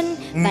Giáng sinh,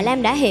 và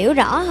Lam đã hiểu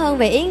rõ hơn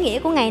về ý nghĩa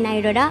của ngày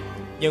này rồi đó.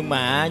 Nhưng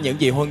mà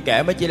những gì Huân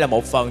kể mới chỉ là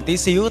một phần tí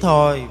xíu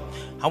thôi.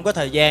 Không có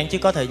thời gian, chứ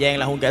có thời gian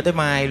là Huân kể tới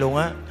mai luôn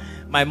á.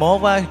 Mai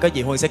mốt á, có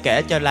gì Huân sẽ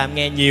kể cho Lam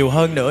nghe nhiều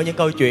hơn nữa những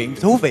câu chuyện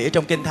thú vị ở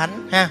trong Kinh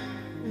Thánh ha.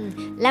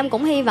 Lam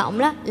cũng hy vọng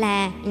đó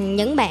là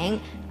những bạn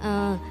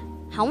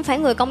không phải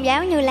người Công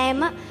giáo như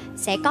Lam á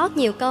sẽ có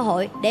nhiều cơ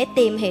hội để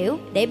tìm hiểu,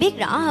 để biết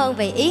rõ hơn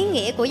về ý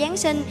nghĩa của Giáng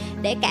sinh,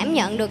 để cảm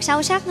nhận được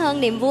sâu sắc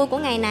hơn niềm vui của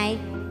ngày này.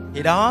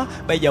 Thì đó,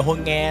 bây giờ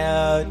Huân nghe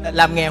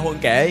Lam nghe Huân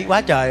kể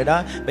quá trời rồi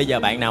đó. Bây giờ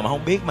bạn nào mà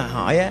không biết mà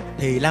hỏi á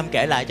thì Lam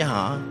kể lại cho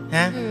họ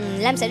ha.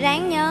 Lam sẽ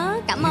ráng nhớ.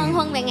 Cảm ơn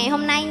Huân về ngày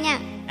hôm nay nha.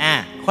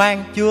 À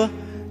khoan, chưa.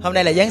 Hôm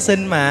nay là Giáng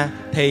sinh mà.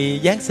 Thì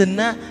Giáng sinh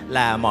á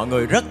là mọi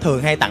người rất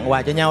thường hay tặng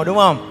quà cho nhau đúng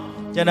không?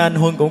 Cho nên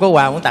Huân cũng có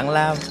quà muốn tặng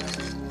Lam.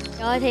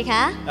 Trời, thiệt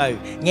hả?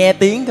 Nghe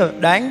tiếng thôi,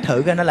 đoán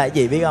thử coi nó là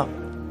gì biết không?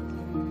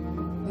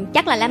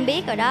 Chắc là Lam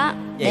biết rồi đó.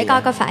 Vậy Để là...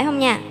 coi phải không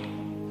nha.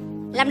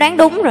 Lam đoán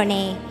đúng rồi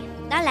nè.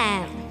 Đó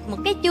là một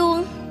cái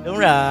chuông. Đúng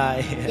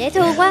rồi. Dễ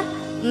thương quá.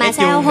 Mà cái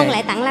sao Huân này...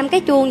 lại tặng Lam cái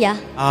chuông vậy?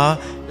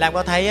 Lam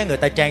có thấy người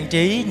ta trang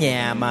trí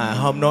nhà mà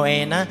hôm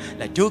Noel á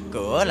là trước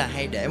cửa là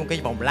hay để một cái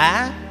vòng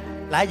lá.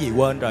 Lá gì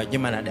quên rồi,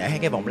 nhưng mà là để hai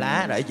cái vòng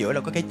lá, rồi ở giữa là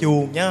có cái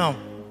chuông, nhớ không?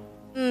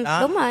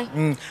 Đúng rồi.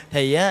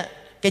 Thì á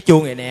cái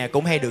chuông này nè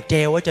cũng hay được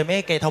treo ở trên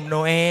mấy cây thông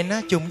Noel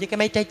á, chung với cái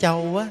mấy trái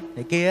châu á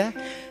này kia á.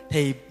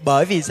 Thì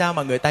bởi vì sao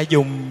mà người ta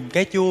dùng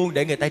cái chuông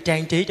để người ta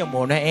trang trí trong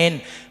mùa Noel?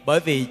 Bởi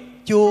vì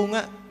chuông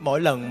á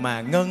mỗi lần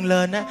mà ngân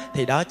lên á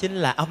thì đó chính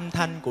là âm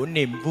thanh của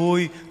niềm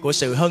vui, của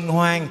sự hân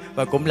hoan,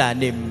 và cũng là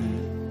niềm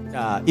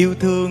yêu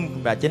thương,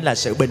 và chính là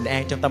sự bình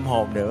an trong tâm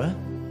hồn nữa.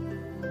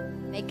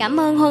 Vậy cảm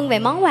ơn Huân về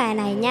món quà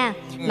này nha.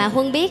 Mà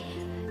Huân biết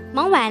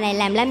món quà này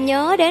làm Lam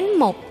nhớ đến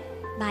một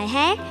bài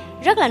hát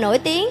rất là nổi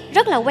tiếng,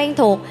 rất là quen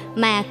thuộc,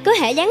 mà cứ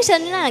hễ Giáng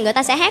sinh là người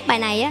ta sẽ hát bài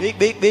này á.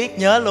 Biết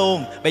nhớ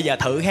luôn. Bây giờ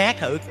thử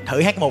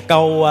hát một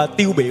câu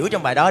tiêu biểu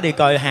trong bài đó đi,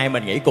 coi hai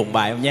mình nghĩ cùng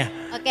bài không nha.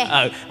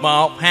 Ok.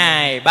 1,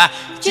 2, 3.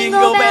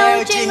 Jingle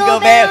bell, jingle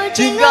bell,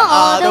 jingle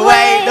all the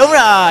way. Đúng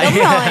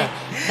rồi.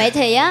 Vậy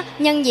thì á,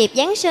 nhân dịp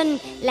Giáng sinh,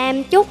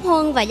 Lam chúc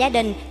Huân và gia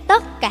đình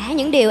tất cả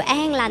những điều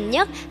an lành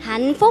nhất,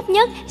 hạnh phúc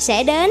nhất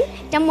sẽ đến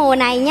trong mùa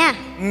này nha.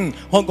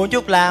 Huân cũng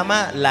chúc Lam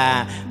á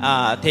là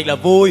thiệt là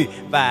vui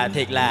và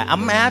thiệt là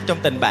ấm áp trong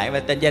tình bạn và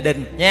tình gia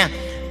đình nha.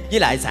 Với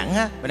lại sẵn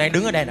á, mình đang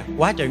đứng ở đây nè,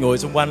 quá trời người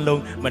xung quanh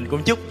luôn, mình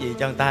cũng chúc gì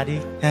cho người ta đi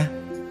ha.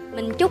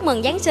 Mình chúc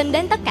mừng Giáng sinh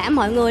đến tất cả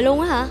mọi người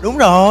luôn á hả? Đúng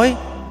rồi.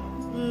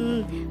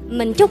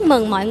 Mình chúc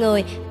mừng mọi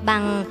người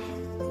bằng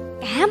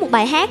cả một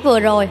bài hát vừa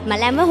rồi mà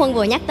Lam với Huân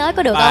vừa nhắc tới,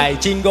 có được không? Bài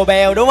Jingle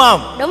Bell đúng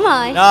không? Đúng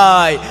rồi.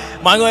 Rồi,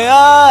 mọi người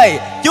ơi,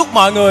 chúc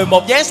mọi người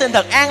một Giáng sinh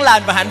thật an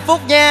lành và hạnh phúc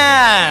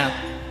nha.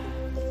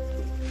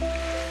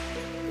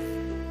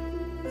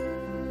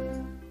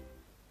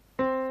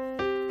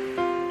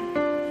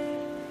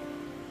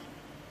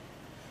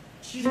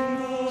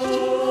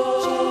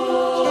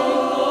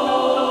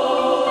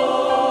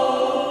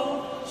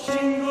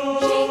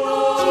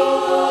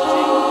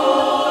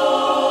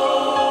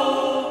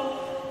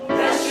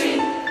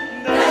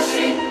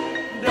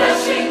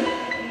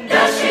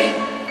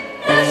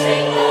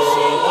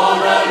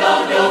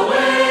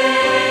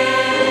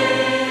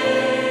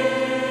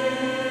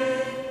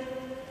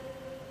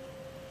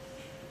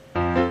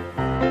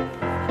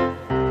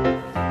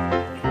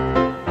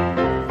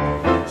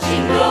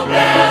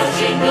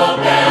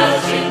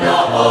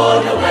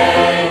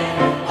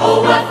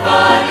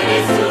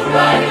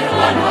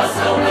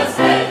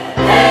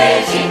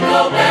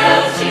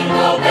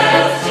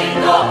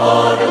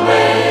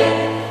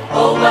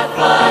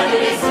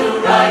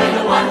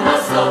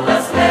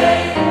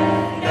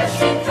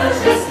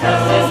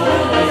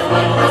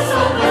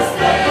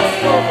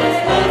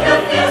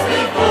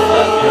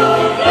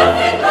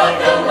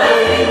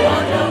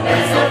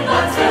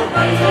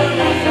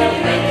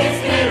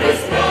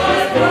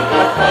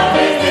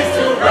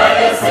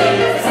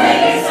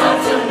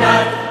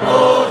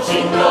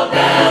 Jingle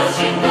bells,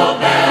 jingle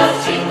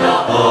bells,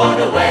 jingle all the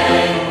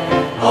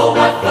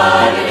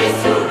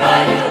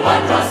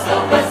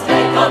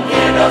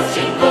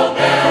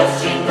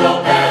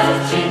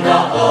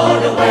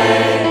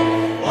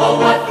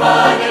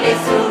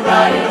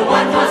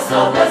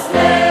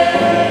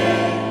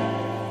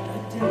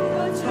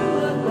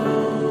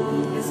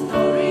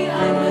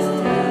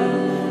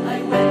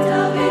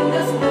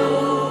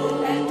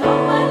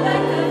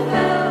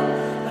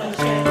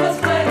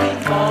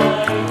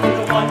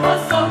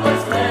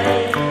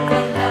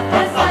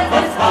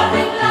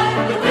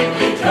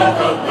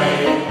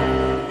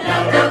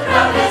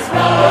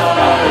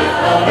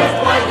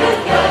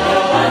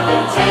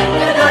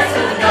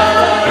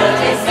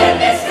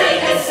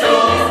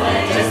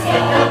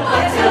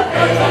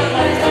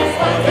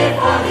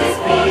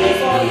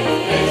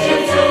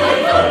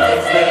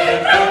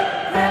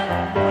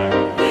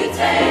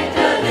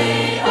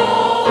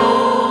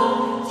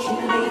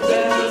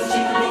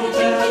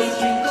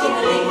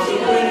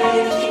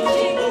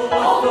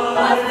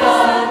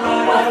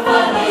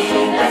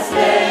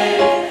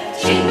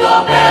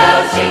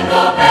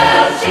jingle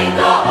bells,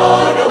 jingle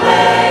all the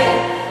way.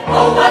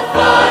 Oh, what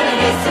fun it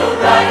is to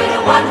ride in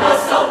a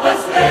one-horse open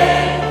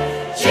sleigh.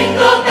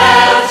 Jingle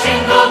bells,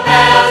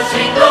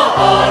 jingle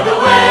all the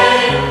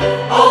way.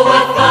 Oh,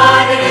 what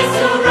fun it is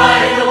to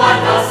ride in a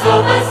one-horse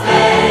open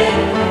sleigh.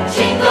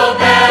 Jingle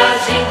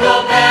bells,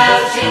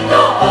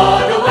 jingle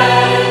all the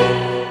way.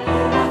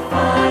 Oh, what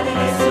fun it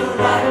is to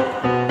ride.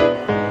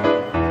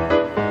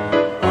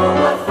 Oh,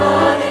 what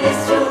fun it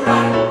is to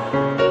ride.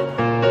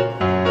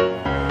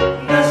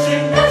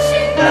 Dashing,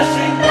 dashing,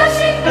 dashing,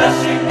 dashing,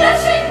 dashing,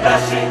 dashing,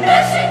 dashing,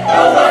 dashing.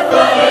 Oh, what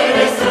fun it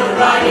is to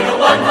ride in a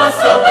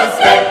one-horse open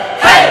sleigh.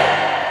 Hey!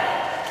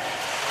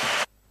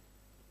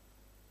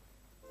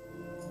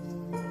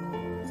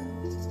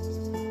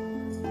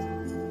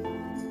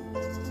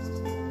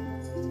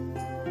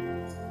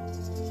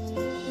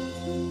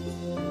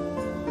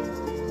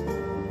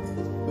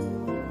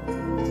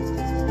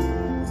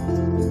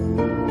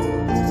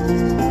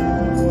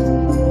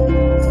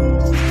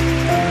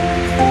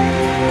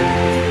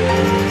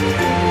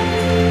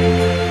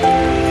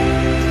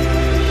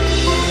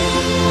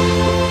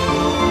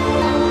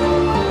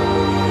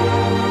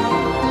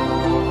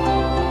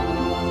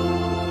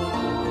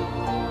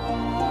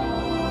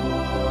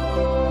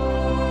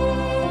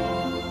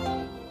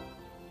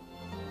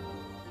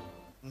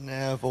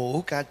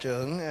 Vũ ca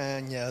trưởng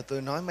nhờ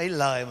tôi nói mấy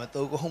lời mà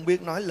tôi cũng không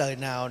biết nói lời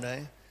nào nữa.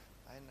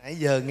 Nãy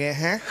giờ nghe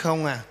hát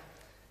không à.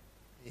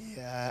 Thì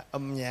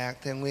âm nhạc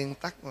theo nguyên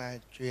tắc là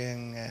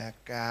truyền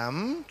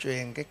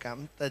truyền cái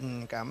cảm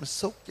tình, cảm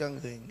xúc cho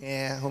người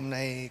nghe. Hôm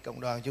nay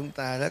cộng đoàn chúng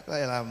ta rất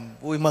là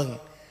vui mừng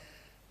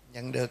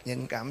nhận được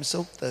những cảm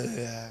xúc từ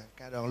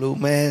ca đoàn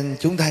Lumen.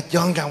 Chúng ta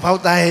cho một tràng pháo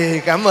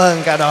tay cảm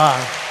ơn ca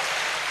đoàn.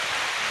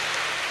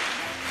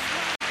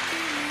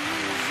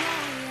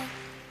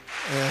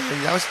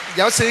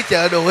 Giáo sứ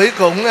Chợ Đuổi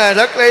cũng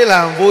rất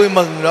là vui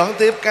mừng đón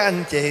tiếp các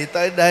anh chị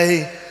tới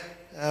đây.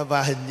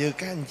 Và hình như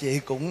các anh chị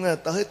cũng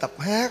tới tập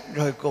hát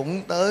rồi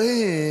cũng tới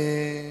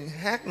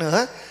hát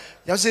nữa.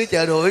 Giáo sứ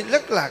Chợ Đuổi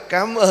rất là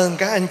cảm ơn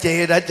các anh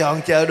chị đã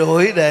chọn Chợ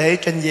Đuổi để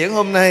trình diễn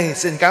hôm nay.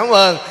 Xin cảm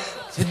ơn.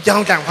 Xin cho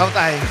một tràng pháo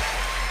tay.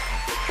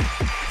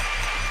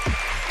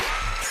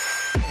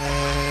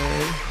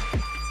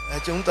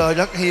 Chúng tôi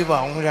rất hy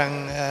vọng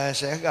rằng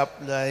sẽ gặp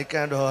lại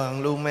ca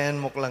đoàn Lumen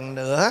một lần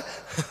nữa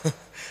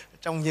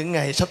trong những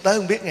ngày sắp tới,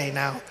 không biết ngày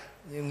nào,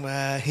 nhưng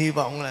mà hy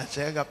vọng là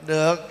sẽ gặp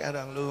được ca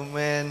đoàn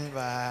Lumen.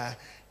 Và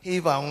hy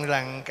vọng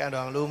rằng ca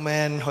đoàn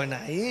Lumen, hồi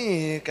nãy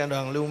ca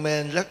đoàn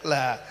Lumen rất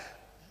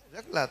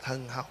là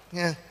thần học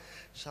nha,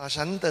 so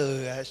sánh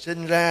từ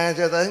sinh ra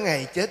cho tới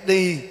ngày chết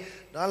đi.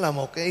 Đó là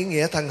một cái ý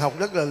nghĩa thần học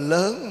rất là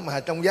lớn mà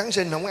trong Giáng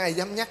sinh không ai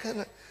dám nhắc hết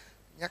á.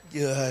 Nhắc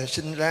vừa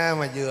sinh ra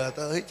mà vừa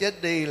tới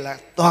chết đi là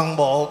toàn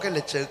bộ cái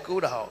lịch sử cứu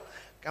độ.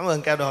 Cảm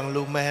ơn ca đoàn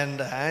Lumen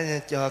đã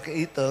cho cái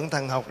ý tưởng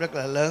thần học rất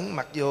là lớn.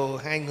 Mặc dù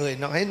hai người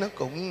nói nó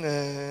cũng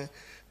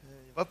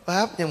vấp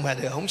váp nhưng mà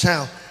đều không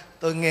sao.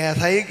 Tôi nghe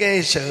thấy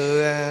cái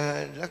sự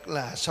rất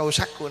là sâu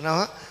sắc của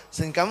nó.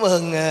 Xin cảm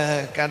ơn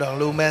ca đoàn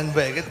Lumen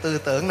về cái tư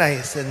tưởng này.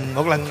 Xin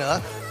một lần nữa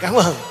cảm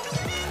ơn.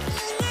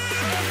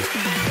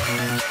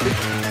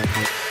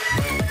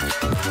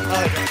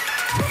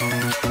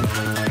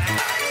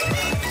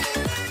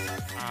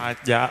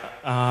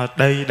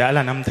 Đây đã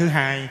là năm thứ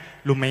hai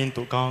Lumen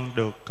tụi con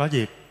được có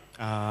dịp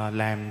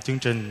làm chương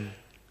trình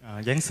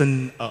Giáng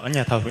sinh ở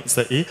nhà thờ huyện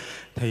sĩ.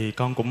 Thì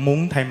con cũng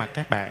muốn thay mặt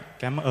các bạn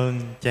cảm ơn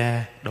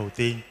cha đầu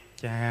tiên.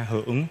 Cha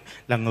Hưởng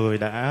là người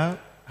đã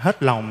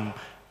hết lòng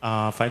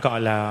phải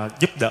gọi là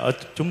giúp đỡ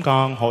chúng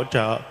con, hỗ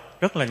trợ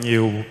rất là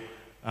nhiều.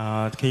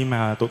 Khi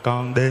mà tụi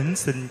con đến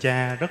xin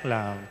cha rất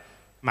là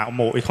mạo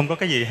muội, không có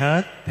cái gì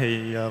hết,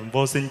 thì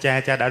vô xin cha,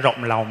 cha đã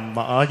rộng lòng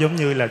mở, giống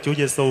như là Chúa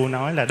Giêsu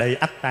nói là đây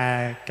ách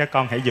ta, các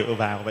con hãy dựa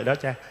vào vậy đó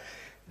cha.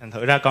 Thành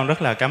thử ra con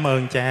rất là cảm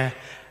ơn cha.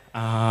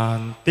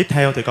 Tiếp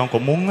theo thì con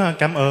cũng muốn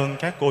cảm ơn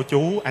các cô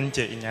chú, anh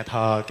chị nhà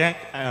thờ, các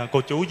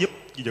cô chú giúp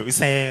giữ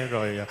xe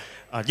rồi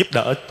giúp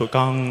đỡ tụi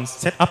con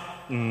set up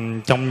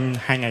trong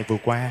 2 ngày vừa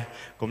qua,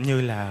 cũng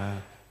như là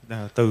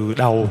từ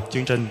đầu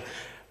chương trình.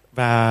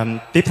 Và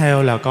tiếp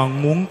theo là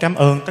con muốn cảm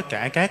ơn tất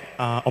cả các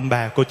ông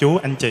bà, cô chú,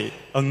 anh chị,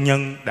 ân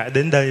nhân đã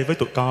đến đây với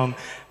tụi con.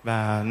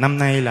 Và năm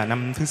nay là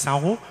năm thứ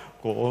 6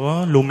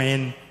 của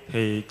Lumen.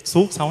 Thì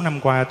suốt 6 năm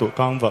qua tụi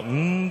con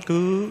vẫn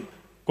cứ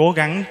cố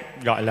gắng,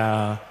 gọi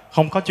là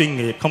không có chuyên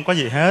nghiệp, không có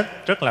gì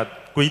hết. Rất là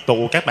quy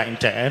tụ các bạn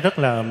trẻ rất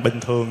là bình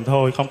thường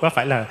thôi, không có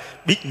phải là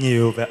biết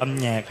nhiều về âm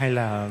nhạc hay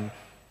là...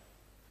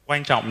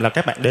 Quan trọng là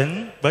các bạn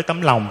đến với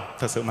tấm lòng,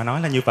 thật sự mà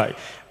nói là như vậy.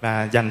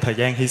 Và dành thời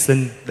gian hy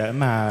sinh để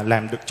mà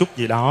làm được chút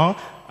gì đó.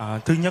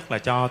 Thứ nhất là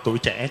cho tuổi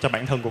trẻ, cho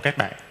bản thân của các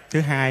bạn.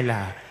 Thứ hai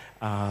là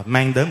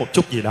mang đến một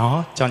chút gì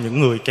đó cho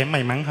những người kém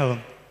may mắn hơn.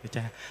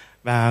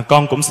 Và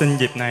con cũng xin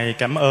dịp này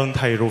cảm ơn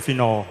thầy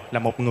Rufino, là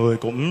một người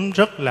cũng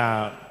rất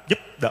là giúp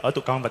đỡ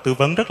tụi con và tư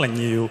vấn rất là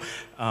nhiều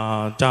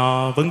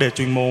cho vấn đề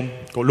chuyên môn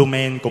của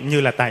Lumen, cũng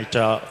như là tài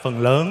trợ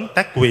phần lớn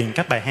tác quyền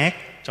các bài hát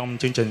trong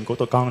chương trình của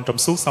tụi con trong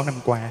suốt 6 năm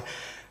qua.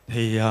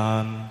 Thì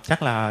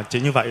chắc là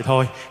chỉ như vậy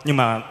thôi. Nhưng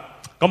mà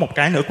có một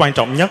cái nữa quan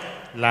trọng nhất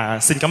là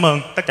xin cảm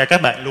ơn tất cả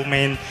các bạn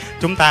Lumen.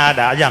 Chúng ta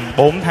đã dành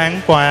 4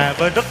 tháng qua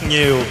với rất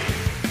nhiều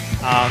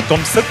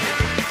công sức,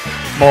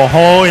 mồ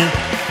hôi,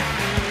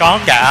 có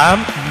cả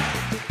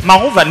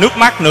máu và nước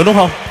mắt nữa đúng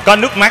không? Có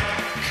nước mắt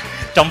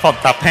trong phòng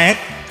tập hát,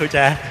 thưa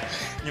cha.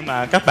 Nhưng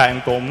mà các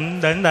bạn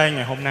cũng đến đây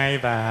ngày hôm nay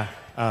và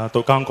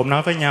tụi con cũng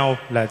nói với nhau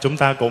là chúng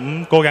ta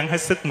cũng cố gắng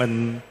hết sức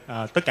mình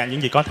tất cả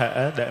những gì có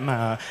thể để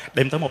mà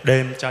đem tới một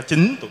đêm cho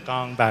chính tụi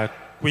con và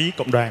quý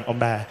cộng đoàn ông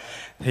bà.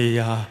 Thì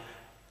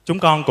chúng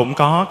con cũng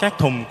có các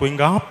thùng quyên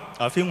góp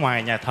ở phía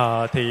ngoài nhà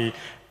thờ, thì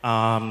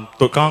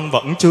tụi con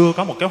vẫn chưa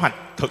có một kế hoạch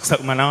thực sự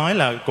mà nói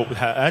là cụ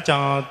thể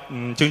cho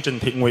chương trình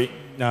thiện nguyện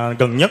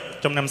gần nhất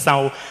trong năm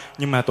sau,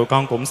 nhưng mà tụi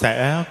con cũng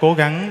sẽ cố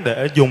gắng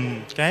để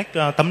dùng các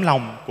tấm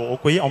lòng của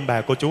quý ông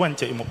bà cô chú anh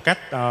chị một cách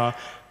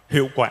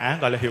hiệu quả,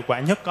 gọi là hiệu quả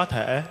nhất có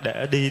thể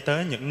để đi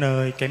tới những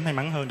nơi kém may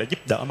mắn hơn để giúp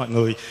đỡ mọi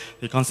người.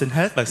 Thì con xin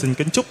hết và xin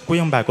kính chúc quý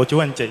ông bà cô chú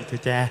anh chị, thưa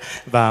cha,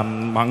 và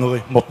mọi người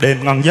một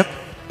đêm ngon giấc,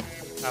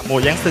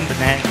 mùa Giáng sinh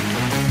bình an.